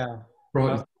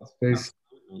brought space.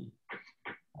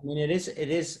 I mean, it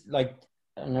is like,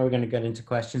 I know we're going to get into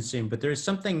questions soon, but there is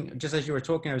something, just as you were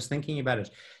talking, I was thinking about it.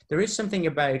 There is something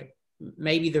about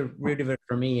maybe the root of it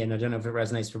for me, and I don't know if it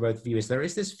resonates for both of you, is there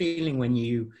is this feeling when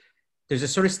there's a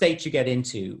sort of state you get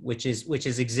into, which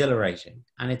is exhilarating.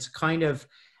 And it's kind of,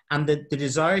 and the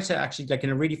desire to actually, like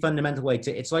in a really fundamental way,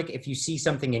 it's like if you see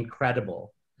something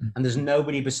incredible and there's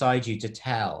nobody beside you to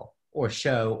tell or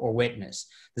show or witness,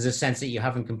 there's a sense that you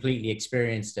haven't completely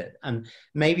experienced it. And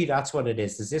maybe that's what it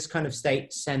is. There's this kind of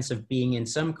sense of being in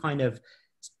some kind of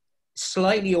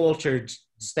slightly altered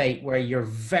state where you're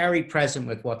very present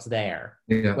with what's there,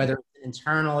 whether it's an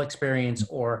internal experience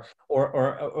or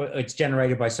it's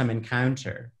generated by some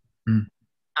encounter.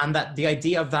 And that the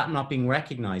idea of that not being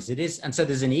recognized, it is, and so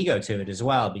there's an ego to it as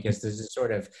well, because there's a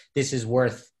sort of, this is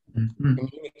worth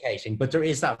communicating, but there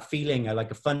is that feeling,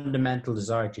 like a fundamental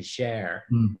desire to share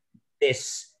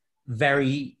this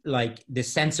very, like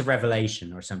this sense of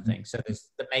revelation or something. So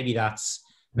maybe that's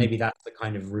the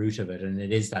kind of root of it, and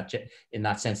it is that, in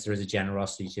that sense, there is a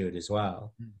generosity to it as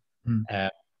well. I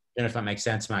don't know if that makes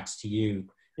sense, Max, to you.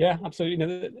 Yeah, absolutely. You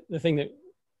know, the thing that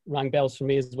rang bells for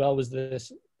me as well was the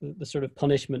sort of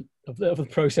punishment of the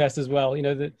process as well. You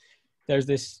know, that there's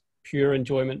this pure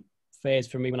enjoyment phase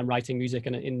for me when I'm writing music,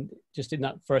 and in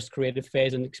that first creative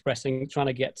phase and expressing, trying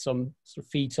to get some sort of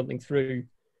feed something through,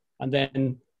 and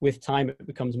then with time it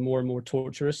becomes more and more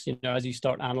torturous. You know, as you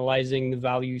start analyzing the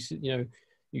values, you know,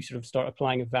 you sort of start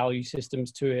applying value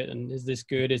systems to it, and is this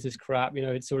good, is this crap? You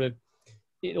know,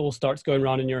 it all starts going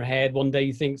around in your head. One day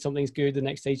you think something's good, the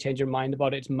next day you change your mind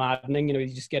about it. It's maddening. You know,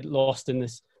 you just get lost in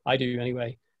this. I do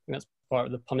anyway. And that's part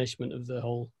of the punishment of the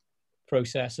whole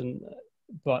process.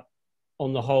 But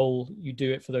on the whole, you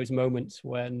do it for those moments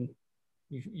when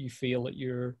you feel that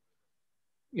you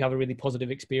have a really positive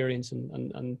experience,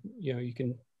 and you know, you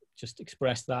can just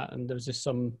express that, and there's just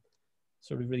some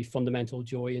sort of really fundamental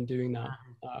joy in doing that.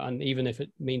 And even if it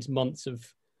means months of,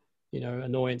 you know,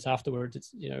 annoyance afterwards,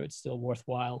 it's, you know, it's still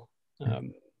worthwhile.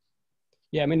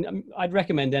 Yeah, I mean, I'd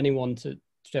recommend anyone to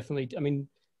definitely, I mean,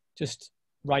 just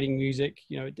writing music,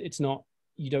 you know, it's not,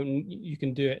 you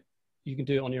can do it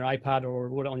on your iPad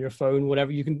or on your phone,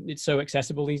 whatever you can, it's so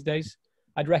accessible these days.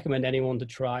 I'd recommend anyone to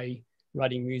try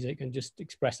writing music and just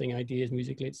expressing ideas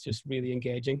musically. It's just really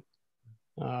engaging.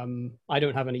 I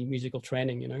don't have any musical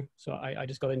training, you know, so I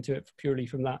just got into it purely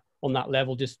from that, on that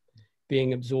level, just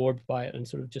being absorbed by it and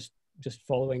sort of just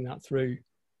following that through.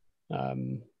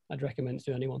 I'd recommend it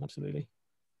to anyone, absolutely.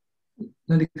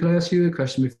 Lenny, could I ask you a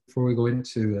question before we go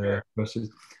into questions?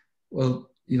 Well,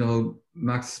 you know,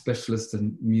 Max specialist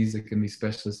in music and me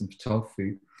specialist in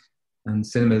photography, and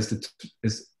cinema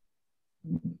is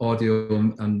audio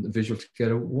and visual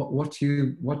together. What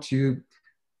do you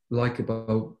like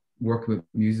about working with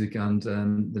music and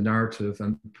the narrative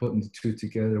and putting the two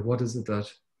together? What is it that?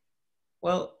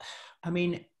 Well, I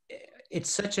mean,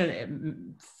 it's such a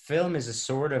film is a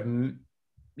sort of,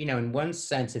 you know, in one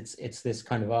sense, it's this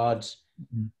kind of odd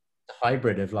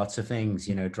hybrid of lots of things,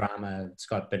 you know, drama, it's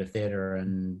got a bit of theater,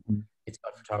 and it's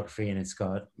got photography, and it's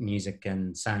got music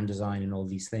and sound design and all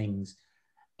these things.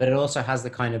 But it also has the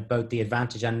kind of both the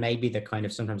advantage and maybe the kind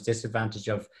of sometimes disadvantage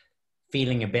of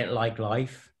feeling a bit like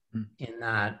life, in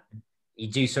that you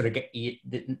do sort of get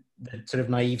the sort of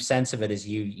naive sense of it is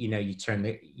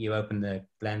you open the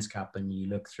lens cap and you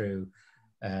look through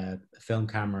a film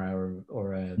camera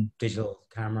or a digital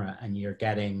camera, and you're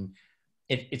getting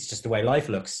it's just the way life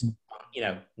looks, you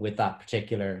know, with that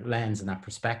particular lens and that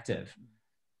perspective.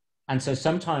 And so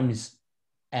sometimes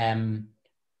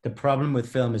the problem with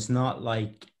film is not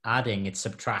like adding, it's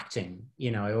subtracting.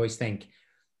 You know, I always think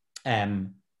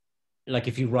like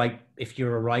if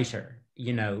you're a writer,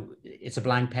 you know, it's a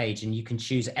blank page and you can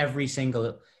choose every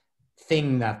single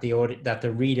thing that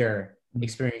the reader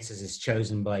experiences is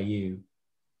chosen by you.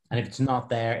 And if it's not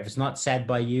there, if it's not said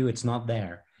by you, it's not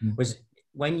there. Whereas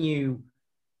when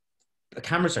the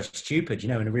cameras are stupid, you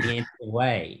know, in a really interesting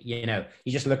way, you know,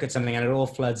 you just look at something and it all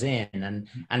floods in,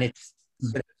 and it's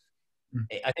sort of,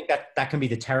 I think that can be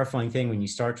the terrifying thing when you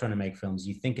start trying to make films.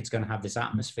 You think it's going to have this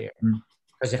atmosphere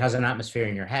because it has an atmosphere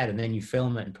in your head, and then you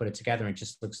film it and put it together and it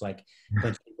just looks like a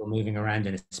bunch of people moving around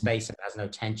in a space and it has no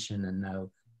tension and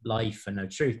no life and no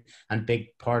truth. And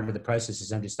big part of the process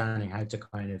is understanding how to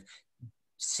kind of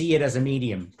see it as a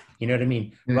medium, you know what I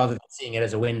mean, rather than seeing it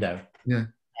as a window.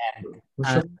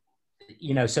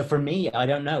 You know, so for me, I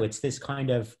don't know, it's this kind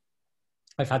of,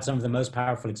 I've had some of the most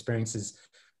powerful experiences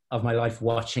of my life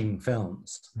watching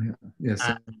films. And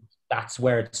that's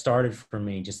where it started for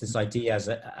me, just this idea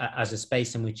as a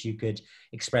space in which you could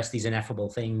express these ineffable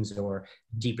things or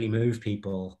deeply move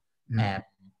people.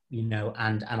 You know,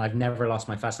 and I've never lost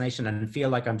my fascination, and feel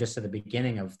like I'm just at the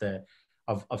beginning of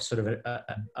of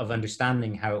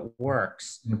understanding how it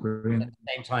works. At the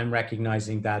same time,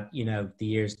 recognizing that, you know, the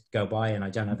years go by and I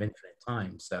don't have infinite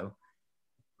time, so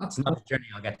that's not a journey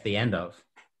I'll get to the end of.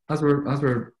 As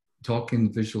we're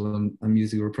talking visual and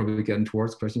music, we're probably getting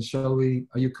towards questions. Shall we?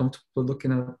 Are you comfortable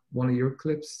looking at one of your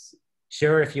clips?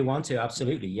 Sure, if you want to,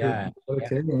 absolutely, yeah.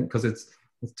 Okay, because it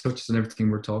touches on everything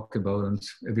we're talking about, and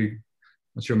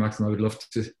I'm sure Max and I would love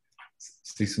to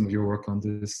see some of your work on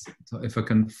this if I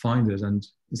can find it. And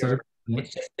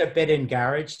it's just a bit in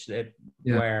garage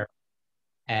where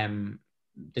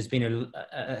there's been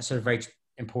a sort of very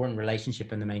important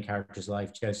relationship in the main character's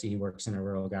life. Josie, he works in a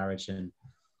rural garage, and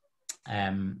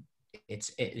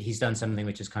he's done something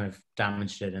which has kind of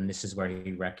damaged it, and this is where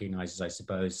he recognizes, I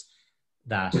suppose,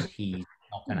 that he's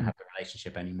not going to have the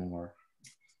relationship anymore.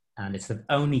 And it's the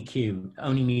only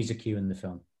music cue in the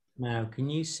film. Now, can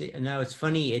you see? No, it's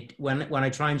funny. When I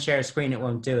try and share a screen, it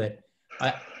won't do it.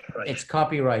 It's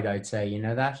copyright, I'd say. You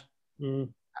know that?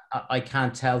 I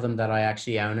can't tell them that I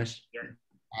actually own it.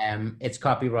 It's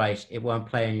copyright. It won't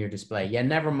play on your display. Yeah,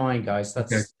 never mind, guys.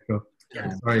 That's okay. Cool.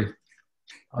 Sorry.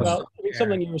 Well,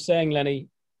 something you were saying, Lenny,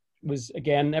 was,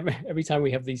 again, every time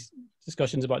we have these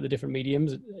discussions about the different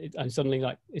mediums, I'm suddenly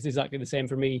like, it's exactly the same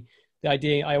for me. The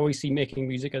idea, I always see making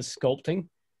music as sculpting.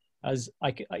 As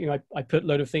I put a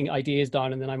load of ideas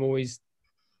down, and then I'm always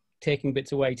taking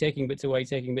bits away to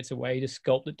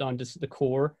sculpt it down to the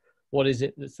core. What is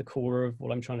it that's the core of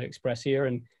what I'm trying to express here,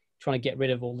 and trying to get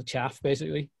rid of all the chaff,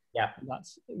 basically. Yeah.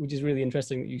 Which is really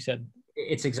interesting that you said.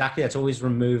 It's exactly, that's always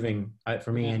removing,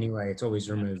 for me anyway, it's always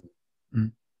removing.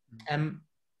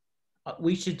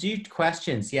 We should do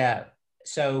questions, yeah.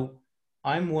 So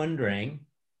I'm wondering,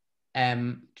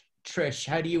 Trish,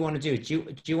 how do you want to do it?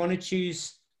 Do you want to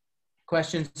choose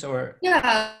questions or?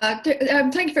 Yeah,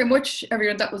 thank you very much,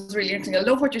 everyone. That was really interesting. I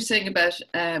love what you're saying about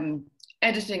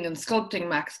editing and sculpting,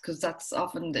 Max, because that's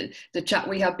often the chat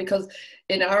we have. Because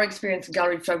in our experience in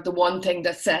Gallery Tribe, the one thing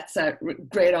that sets out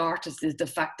great artists is the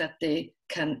fact that they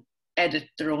can edit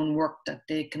their own work, that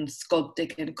they can sculpt, they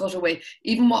can cut away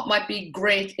even what might be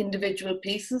great individual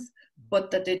pieces,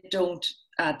 but that they don't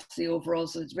add to the overall.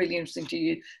 So it's really interesting to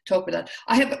you talk about that.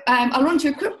 I have I'll run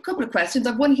through a couple of questions.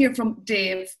 I've one here from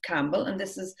Dave Campbell, and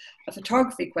this is a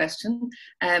photography question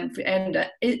for Enda.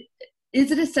 Is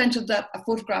it essential that a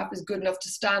photograph is good enough to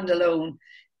stand alone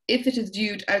if it is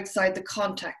viewed outside the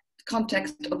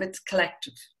context of its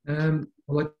collective?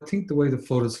 Well, I think the way the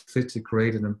photos fit to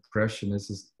create an impression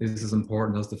is as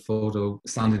important as the photo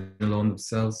standing alone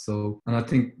themselves. So, and I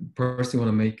think personally, when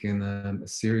I'm making a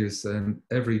series,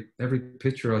 every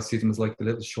picture I see them as like a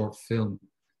little short film,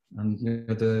 and you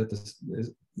know,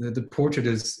 the portrait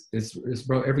is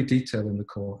about every detail in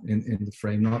the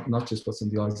frame, not just what's in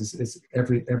the eyes. It's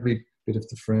every bit of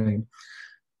the frame.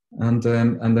 And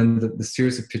then the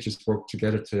series of pictures work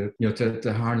together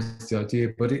to harness the idea.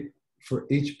 But for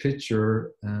each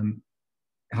picture, it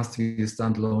has to be a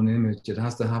standalone image.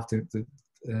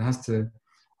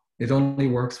 It only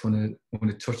works when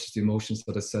it touches the emotions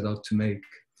that I set out to make.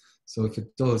 So if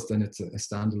it does, then it's a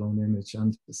standalone image.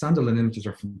 And standalone images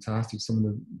are fantastic.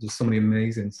 There's so many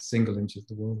amazing single images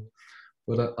in the world.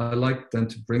 But I like then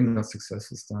to bring that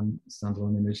successful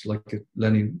standalone image, like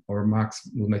Lenny or Max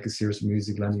will make a series of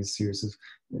music, Lenny a series of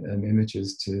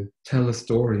images to tell a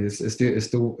story. It's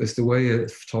the way a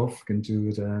photographer can do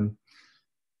it,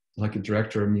 like a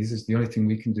director of music. The only thing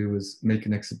we can do is make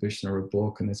an exhibition or a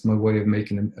book, and it's my way of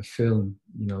making a film.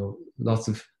 You know, lots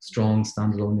of strong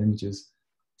standalone images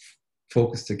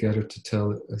focused together to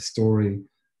tell a story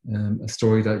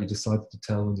that you decided to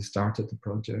tell when you started the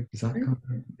project. Is that kind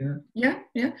of, yeah?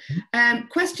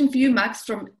 Question for you, Max,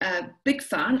 from a big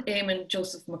fan, Eamon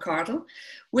Joseph McCardle.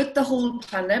 With the whole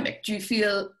pandemic, do you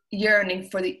feel yearning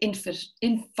for the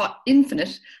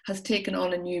infinite has taken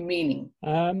on a new meaning?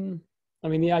 I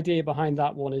mean, the idea behind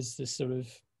that one is this sort of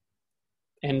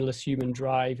endless human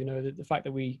drive. You know, the fact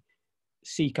that we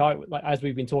seek out, like as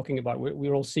we've been talking about,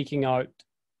 we're all seeking out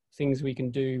things we can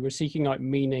do. We're seeking out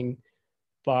meaning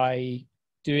by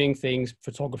doing things,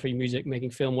 photography, music, making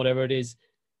film, whatever it is,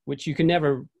 which you can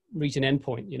never reach an end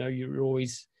point. You know,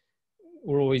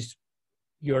 we're always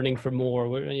yearning for more.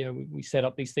 We set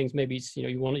up these things. Maybe it's,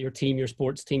 you want your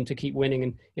sports team to keep winning,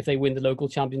 and if they win the local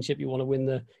championship, you want to win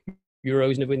the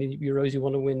Euros, and if you win the Euros, you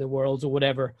want to win the Worlds or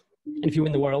whatever. And if you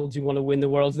win the Worlds, you want to win the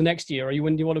Worlds the next year, or you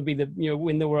want to be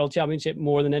win the World Championship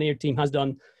more than any other team has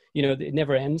done. You know, it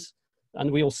never ends, and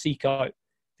we all seek out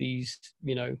these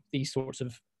sorts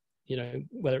of,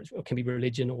 whether it can be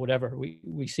religion or whatever,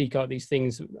 we seek out these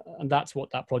things, and that's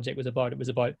what that project was about. It was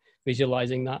about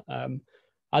visualizing that.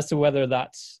 As to whether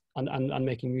that's and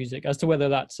making music, as to whether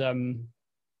that's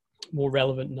more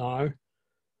relevant now,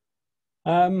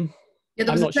 I'm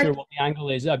not sure what the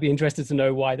angle is. I'd be interested to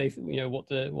know why they, what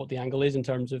the angle is in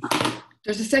terms of.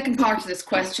 There's a second part to this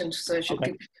question, so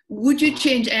would you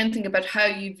change anything about how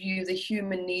you view the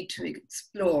human need to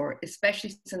explore,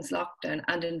 especially since lockdown,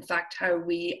 and in fact how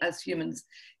we as humans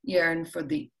yearn for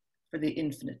the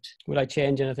infinite? Would I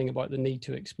change anything about the need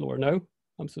to explore? No,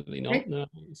 absolutely not. Right. No,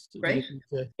 Right.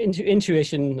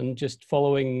 Intuition and just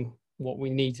following what we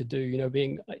need to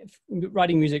do.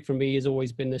 Writing music for me has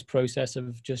always been this process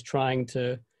of just trying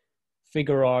to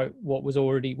figure out what I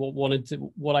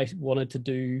wanted to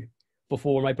do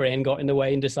before my brain got in the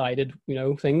way and decided,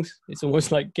 things. It's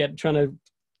almost like trying to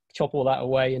chop all that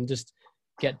away and just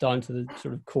get down to the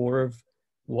sort of core of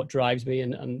what drives me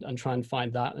and try and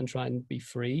find that and try and be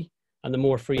free. And the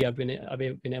more free I've been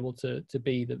able to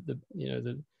be,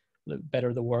 the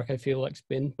better the work I feel like it's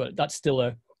been. But that's still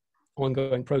a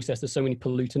ongoing process. There's so many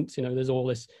pollutants, there's all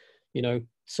this,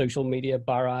 social media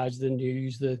barrage, the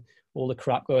news, all the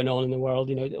crap going on in the world,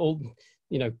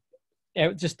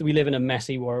 just we live in a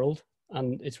messy world,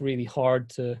 and it's really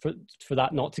hard for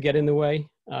that not to get in the way.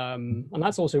 And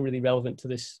that's also really relevant to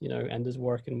this, Enda's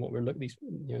work and what we're looking,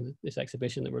 this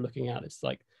exhibition that we're looking at. It's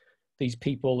like these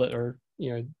people that are,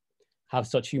 have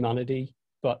such humanity,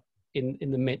 but in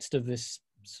the midst of this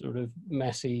sort of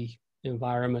messy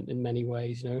environment in many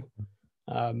ways,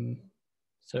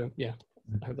 So yeah,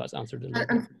 I hope that's answered.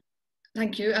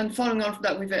 Thank you. And following on from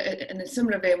that, we've in a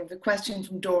similar vein, we've a question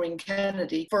from Doreen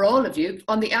Kennedy. For all of you,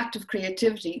 on the act of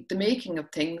creativity, the making of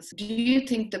things, do you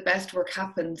think the best work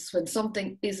happens when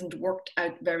something isn't worked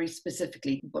out very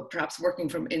specifically, but perhaps working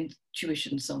from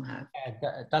intuition somehow?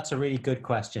 That's a really good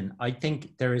question. I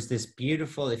think there is this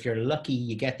beautiful, if you're lucky,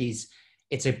 you get these,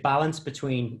 it's a balance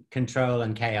between control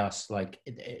and chaos. Like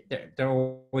there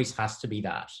always has to be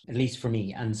that, at least for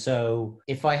me. And so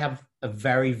if I have a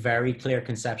very, very clear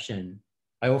conception,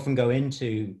 I often go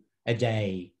into a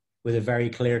day with a very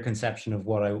clear conception of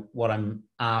what I'm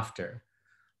after.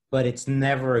 But it's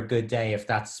never a good day if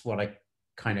that's what I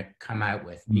kind of come out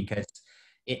with, because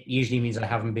it usually means I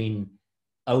haven't been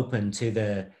open to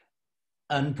the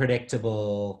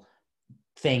unpredictable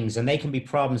things. And they can be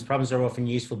problems. Problems are often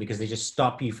useful because they just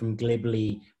stop you from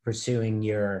glibly pursuing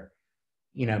your,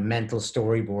 mental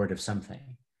storyboard of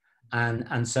something.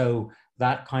 And so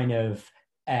that kind of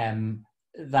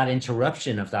that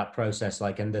interruption of that process,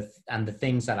 like and the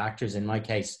things that actors, in my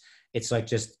case, it's like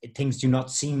just things do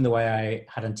not seem the way I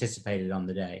had anticipated on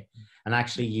the day. And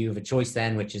actually you have a choice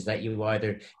then, which is that you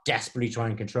either desperately try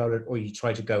and control it or you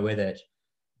try to go with it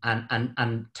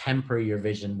and temper your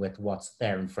vision with what's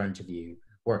there in front of you,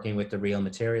 working with the real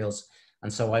materials.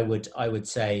 And so I would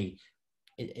say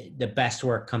the best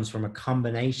work comes from a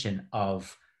combination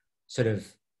of sort of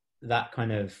that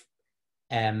kind of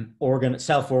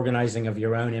self-organizing of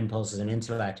your own impulses and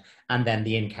intellect, and then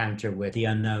the encounter with the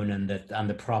unknown and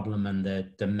the problem and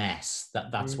the mess.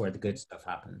 That's where the good stuff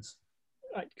happens.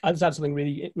 I'll just add something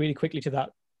really, really quickly to that.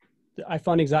 I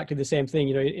found exactly the same thing.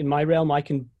 In my realm, I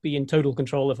can be in total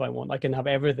control if I want. I can have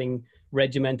everything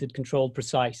regimented, controlled,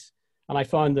 precise. And I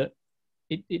found that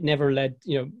it never led,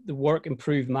 the work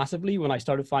improved massively when I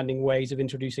started finding ways of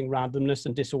introducing randomness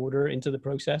and disorder into the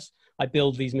process. I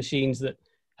build these machines that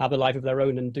have a life of their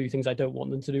own and do things I don't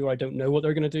want them to do, or I don't know what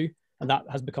they're going to do. And that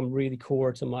has become really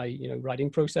core to my, writing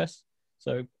process.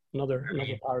 So another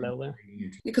parallel there.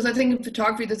 Because I think in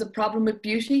photography, there's a problem with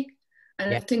beauty.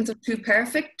 And if things are too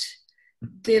perfect,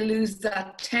 they lose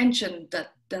that tension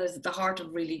that is at the heart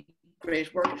of really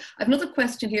great work. I have another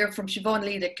question here from Siobhan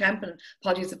Lee de Kempen.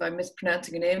 Apologies if I'm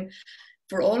mispronouncing your name.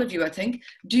 For all of you, I think.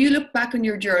 Do you look back on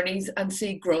your journeys and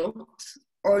see growth?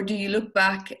 Or do you look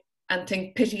back and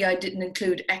think, pity I didn't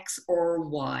include X or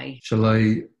Y? Shall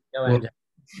I? Well,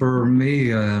 for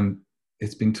me,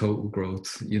 it's been total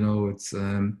growth. It's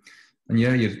and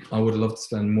I would love to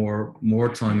spend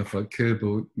more time if I could,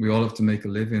 but we all have to make a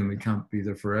living. We can't be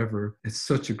there forever. It's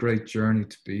such a great journey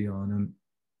to be on,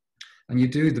 and you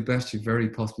do the best you very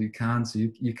possibly can. So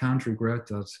you can't regret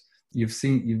that.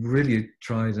 You've really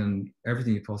tried and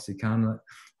everything you possibly can.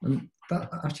 And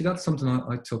that's something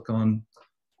I took on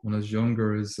when I was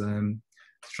younger, is to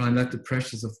try and let the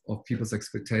pressures of people's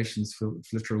expectations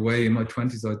flitter away. In my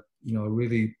 20s, I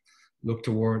really looked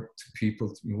toward to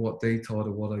people, what they thought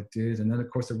of what I did. And then, of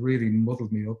course, it really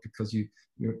muddled me up, because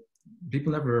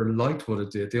people never liked what I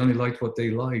did. They only liked what they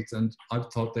liked, and I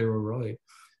thought they were right.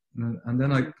 And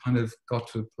then I kind of got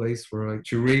to a place where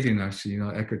through reading, actually,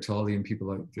 Eckhart Tolle and people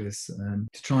like this,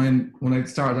 to try and, when I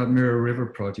started that Mirror River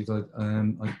project,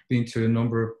 I've been to a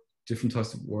number of different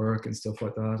types of work and stuff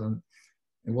like that, and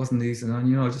it wasn't easy.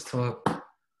 And I just thought,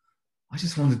 I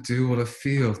just want to do what I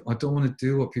feel. I don't want to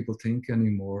do what people think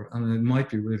anymore. And it might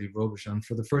be really rubbish. And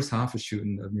for the first half of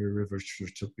shooting at Mirror River,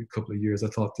 which took me a couple of years, I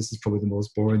thought this is probably the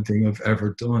most boring thing I've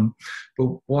ever done. But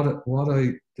what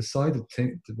I decided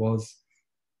was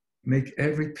make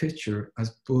every picture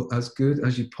as good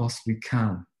as you possibly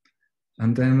can.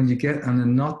 And then when and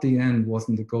then not the end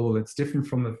wasn't the goal. It's different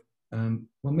from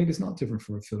well, maybe it's not different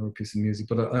from a film or a piece of music,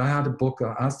 but I had a book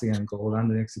as the end goal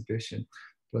and an exhibition.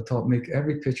 But I thought, make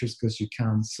every picture as good as you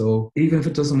can. So even if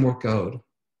it doesn't work out,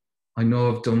 I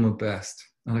know I've done my best,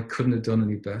 and I couldn't have done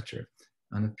any better.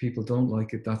 And if people don't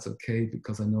like it, that's okay,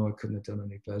 because I know I couldn't have done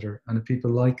any better. And if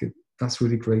people like it, that's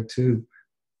really great too,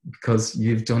 because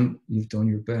you've done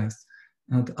your best.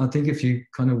 And I think if you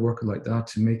kind of work like that,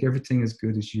 to make everything as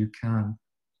good as you can't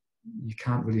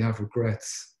really have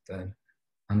regrets then.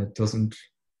 And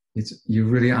you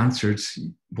really answered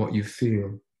what you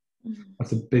feel.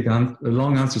 That's a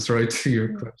long answer, sorry, to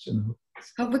your question.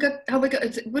 Have we got,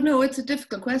 it's a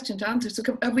difficult question to answer. So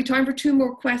have we time for two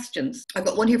more questions? I've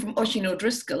got one here from Oisin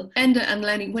O'Driscoll. Enda and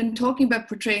Lenny, when talking about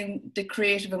portraying the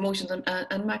creative emotions,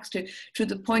 and Max too, through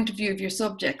the point of view of your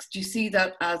subjects, do you see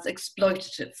that as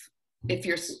exploitative? If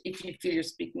you feel you're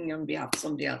speaking on behalf of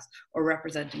somebody else or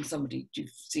representing somebody, do you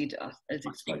see it as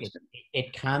exploitative?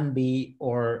 It can be,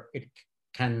 or it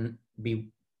can be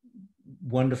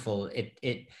wonderful.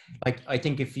 Like, I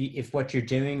think if what you're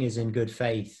doing is in good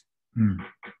faith,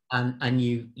 And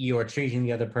you are treating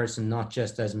the other person not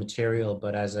just as material,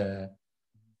 but as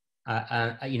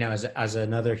as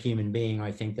another human being.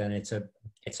 I think then it's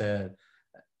a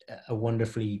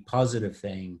wonderfully positive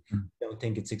thing. I don't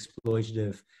think it's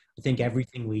exploitative. I think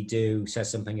everything we do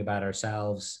says something about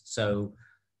ourselves. So,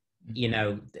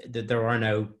 there are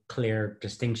no clear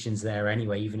distinctions there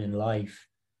anyway, even in life.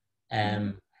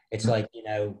 It's like,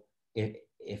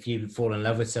 if you fall in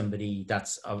love with somebody,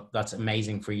 that's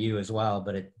amazing for you as well,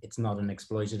 but it's not an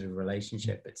exploitative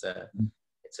relationship. It's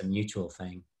a mutual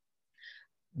thing.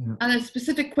 And a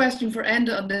specific question for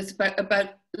Enda on this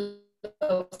about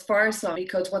Fire Song,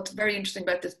 because what's very interesting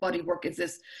about this body work is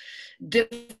this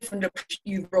different approach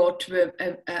you brought to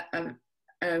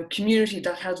a community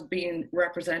that has been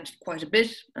represented quite a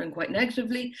bit and quite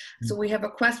negatively. So we have a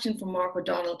question from Mark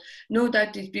O'Donnell. No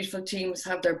doubt these beautiful teams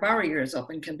have their barriers up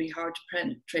and can be hard to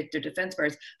penetrate their defence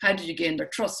barriers. How did you gain their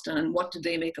trust, and what did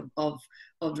they make of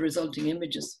the resulting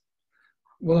images?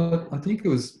 Well, I think it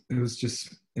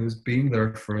was being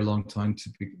there for a long time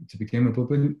to begin with. But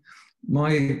when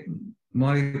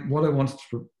what I wanted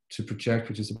to project,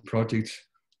 which is a project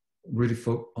really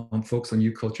focus on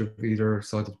new culture of either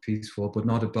side of the peace wall, but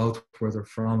not about where they're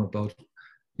from, about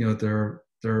their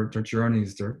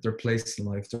journeys, their place in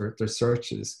life, their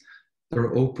searches,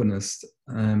 their openness,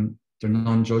 their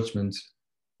non-judgment.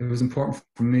 It was important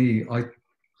for me. I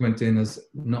went in as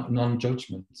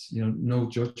non-judgment, no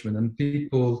judgment, and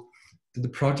people. The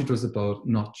project was about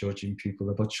not judging people,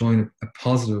 about showing a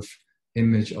positive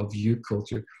image of youth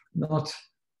culture, not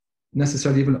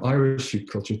necessarily even Irish youth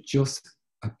culture, just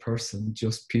a person,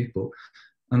 just people.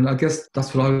 And I guess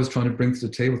that's what I was trying to bring to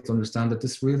the table, to understand that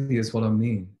this really is what I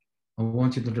mean. I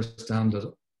want you to understand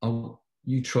that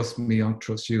you trust me, I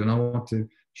trust you, and I want to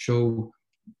show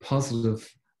positive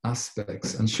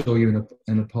aspects and show you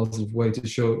in a positive way, to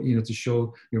show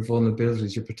your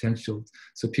vulnerabilities, your potential,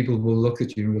 so people will look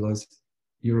at you and realize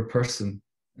you're a person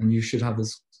and you should have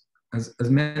as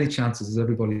many chances as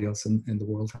everybody else in the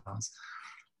world has.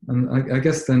 And I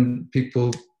guess then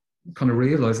people kind of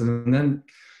realized it. And then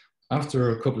after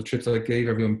a couple of trips, I gave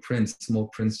everyone prints, small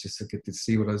prints, just to get to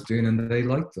see what I was doing, and they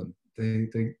liked them. They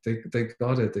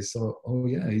got it. They saw, oh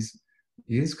yeah,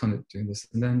 he is kind of doing this.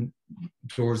 And then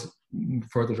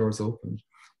further doors opened.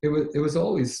 It was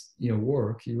always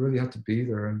work. You really have to be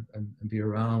there and be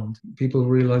around. People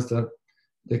realized that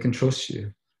they can trust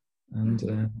you,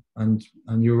 and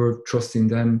you were trusting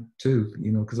them too.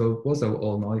 Because I was out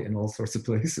all night in all sorts of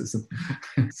places,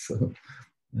 so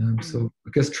I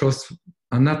guess trust,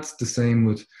 and that's the same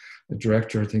with a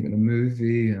director. I think in a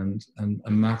movie, and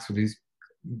Max with these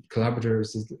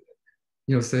collaborators is,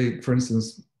 say for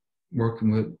instance,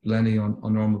 working with Lenny on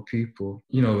Normal People,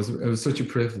 it was such a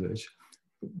privilege.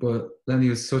 But Lenny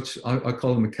was I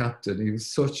call him a captain. He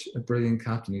was such a brilliant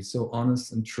captain. He's so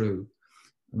honest and true.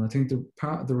 And I think the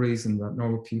part of the reason that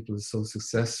Normal People is so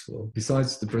successful,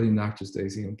 besides the brilliant actors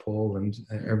Daisy and Paul and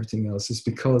everything else, is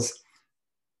because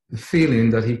the feeling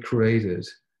that he created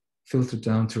filtered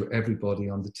down to everybody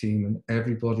on the team, and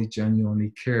everybody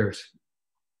genuinely cared.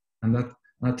 And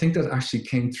I think that actually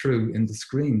came through in the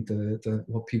screen, the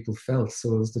what people felt.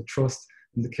 So as the trust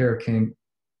and the care came,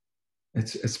 it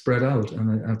spread out,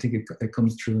 and I think it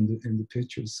comes through in the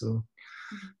pictures. So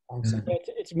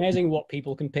it's amazing what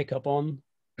people can pick up on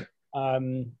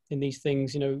in these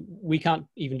things. We can't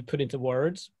even put into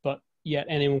words, but yet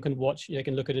anyone can watch. They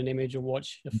can look at an image or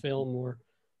watch a film or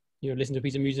listen to a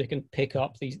piece of music and pick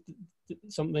up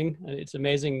something. And it's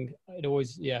amazing. It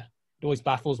always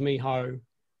baffles me how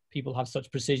people have such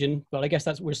precision, but I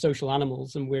guess we're social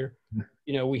animals, and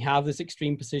we have this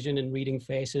extreme precision in reading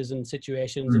faces and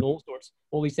situations and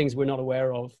all these things we're not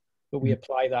aware of, but we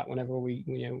apply that whenever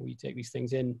we take these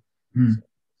things in.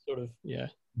 Sort of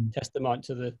testament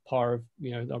to the power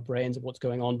of our brains and what's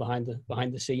going on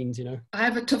behind the scenes. I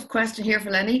have a tough question here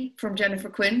for Lenny from Jennifer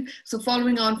Quinn. So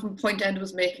following on from the point Enda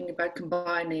was making about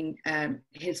combining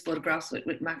his photographs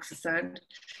with Max's sound,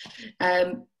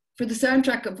 for the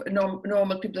soundtrack of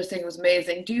Normal People Are Saying was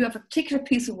amazing. Do you have a particular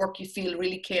piece of work you feel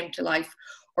really came to life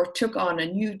or took on a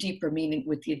new, deeper meaning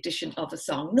with the addition of a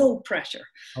song? No pressure.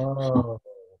 Oh,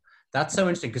 that's so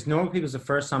interesting, because Normal People is the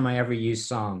first time I ever used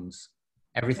songs.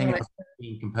 Everything else has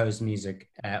been composed music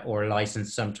or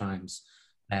licensed sometimes,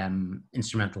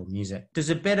 instrumental music. There's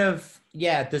a bit of,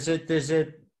 there's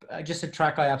just a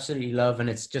track I absolutely love, and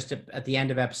it's just at the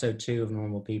end of episode 2 of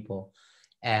Normal People.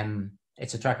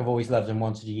 It's a track I've always loved and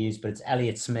wanted to use, but it's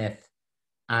Elliott Smith,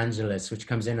 Angelus, which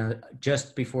comes in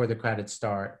just before the credits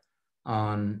start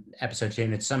on episode 2,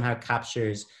 and it somehow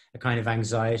captures a kind of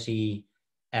anxiety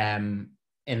in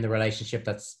the relationship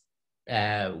that's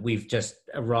we've just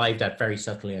arrived at very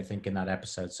subtly, I think, in that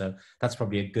episode. So that's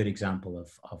probably a good example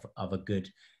of a good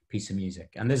piece of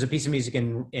music. And there's a piece of music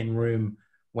in Room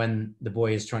when the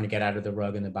boy is trying to get out of the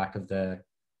rug in the back of the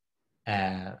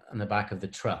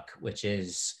truck, which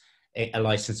is a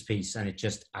licensed piece, and it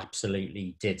just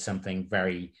absolutely did something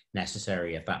very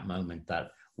necessary at that moment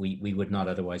that we would not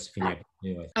otherwise have been able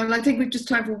to do it. And I think we've just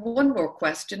time for one more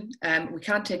question. We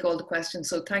can't take all the questions,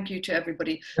 so thank you to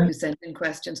everybody who sent in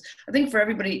questions. I think for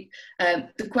everybody,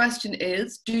 the question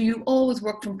is, do you always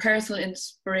work from personal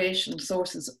inspiration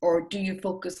sources, or do you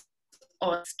focus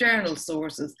on external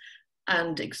sources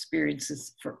and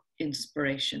experiences for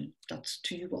inspiration? That's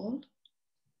to you all.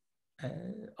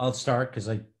 I'll start because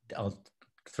I'll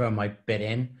throw my bit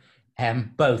in.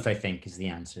 Both, I think, is the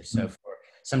answer. So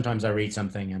sometimes I read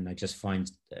something and I just find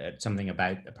something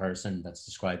about a person that's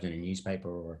described in a newspaper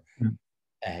or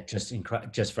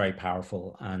just very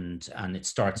powerful, and it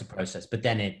starts a process. But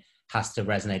then it has to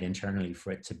resonate internally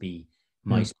for it to be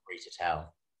my story to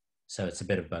tell. So it's a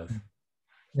bit of both.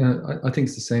 Yeah, I think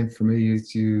it's the same for me.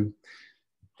 Is you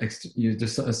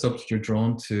just a subject you're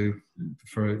drawn to.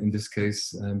 For in this case,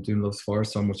 doing Love's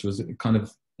Firestorm, which was kind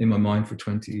of in my mind for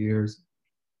 20 years,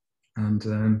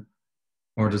 and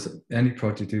or does any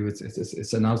project do?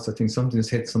 It's an outside thing. Something has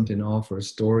hit something off, or a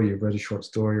story. You've read a short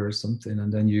story or something,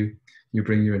 and then you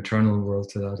bring your internal world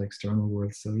to that external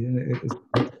world. So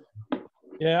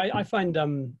yeah, I find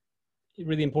it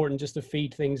really important just to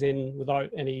feed things in without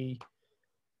any,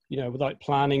 without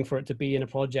planning for it to be in a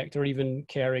project or even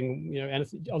caring,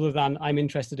 anything other than I'm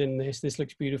interested in this. This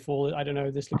looks beautiful. I don't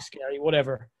know. This looks scary.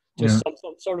 Whatever. Just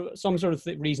some sort of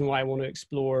reason why I want to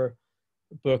explore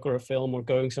a book or a film or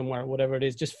going somewhere, whatever it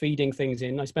is. Just feeding things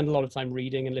in. I spend a lot of time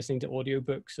reading and listening to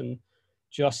audiobooks and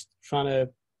just trying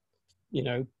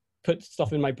to, put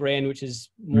stuff in my brain which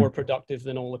is more productive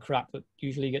than all the crap that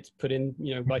usually gets put in,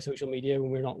 by social media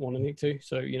when we're not wanting it to.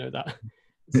 So that.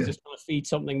 It's just trying to feed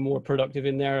something more productive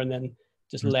in there, and then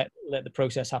just let the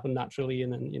process happen naturally,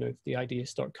 and then the ideas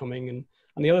start coming. And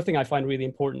the other thing I find really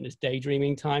important is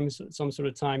daydreaming times, some sort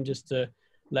of time just to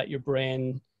let your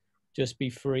brain just be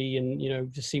free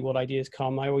and just see what ideas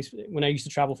come. When I used to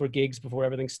travel for gigs before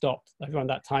everything stopped, I found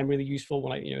that time really useful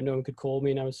when no one could call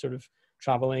me and I was sort of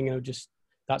traveling, and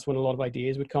that's when a lot of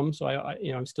ideas would come. So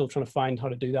I'm still trying to find how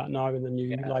to do that now in the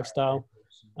new lifestyle.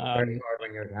 Very hard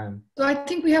when you're at home. So I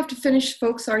think we have to finish,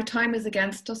 folks. Our time is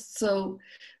against us. So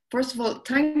first of all,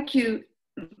 thank you,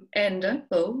 Enda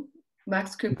Bowe,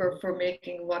 Max Cooper, for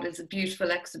making what is a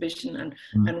beautiful exhibition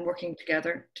and working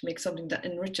together to make something that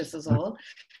enriches us all.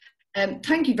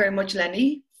 Thank you very much,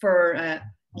 Lenny, for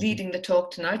leading the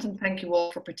talk tonight, and thank you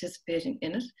all for participating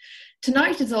in it.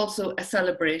 Tonight is also a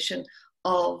celebration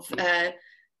of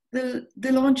the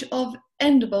launch of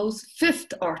Enda Bowe's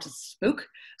 5th artist's book.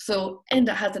 So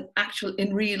Enda has an actual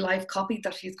in real life copy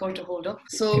that he's going to hold up.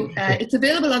 So it's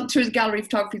available through the Gallery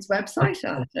Photography's website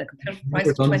at a competitive price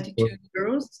of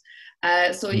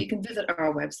 €22. So you can visit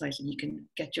our website and you can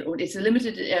get your own. It's a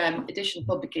limited edition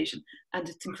publication, and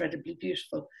it's incredibly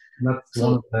beautiful. And that's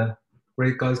one of the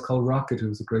great guys called Rocket, who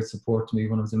was a great support to me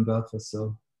when I was in Belfast.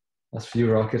 So that's for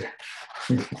you, Rocket.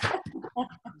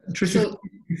 Trish,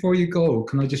 before you go,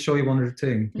 can I just show you one other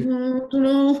thing?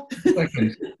 No.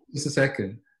 Just a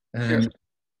second. Sure.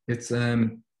 It's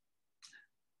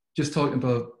just talking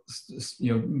about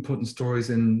putting stories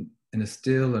in a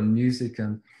still and music,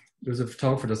 and there's a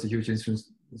photographer that's a huge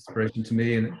inspiration to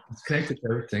me, and it's connected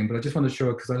to everything. But I just want to show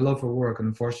it because I love her work, and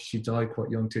unfortunately she died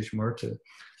quite young, Tish Murta.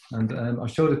 And I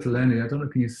showed it to Lenny. I don't know,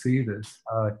 can you see this?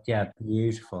 Oh yeah,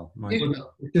 beautiful.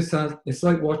 It just has. It's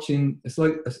like watching. It's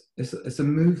like it's a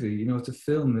movie. It's a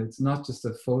film. It's not just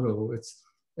a photo.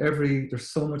 There's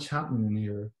so much happening in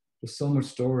here. There's so much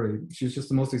story. She's just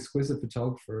the most exquisite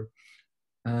photographer.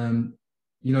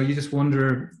 You just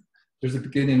wonder. There's a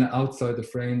beginning outside the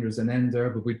frame. There's an end there,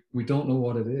 but we don't know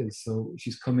what it is. So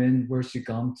she's come in. Where's she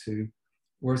gone to?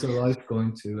 Where's her life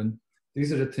going to? And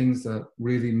these are the things that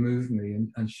really move me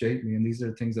and shape me, and these are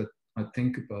the things that I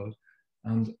think about.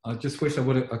 And I just wish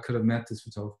I could have met this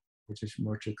photographer, Trish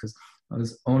Lambe, because I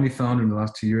was only found in the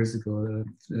last 2 years ago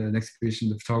at an exhibition,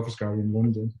 the Photographers Gallery in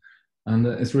London, and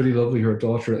it's really lovely. Her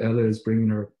daughter Ella is bringing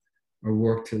her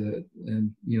work to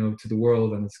the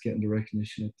world, and it's getting the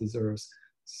recognition it deserves.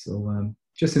 So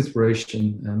just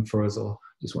inspiration for us all.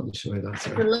 Just wanted to show you that. It's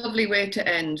a lovely way to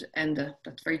end, Enda.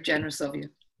 That's very generous of you.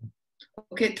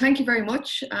 Okay, thank you very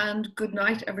much, and good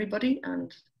night, everybody,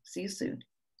 and see you soon.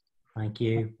 Thank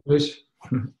you.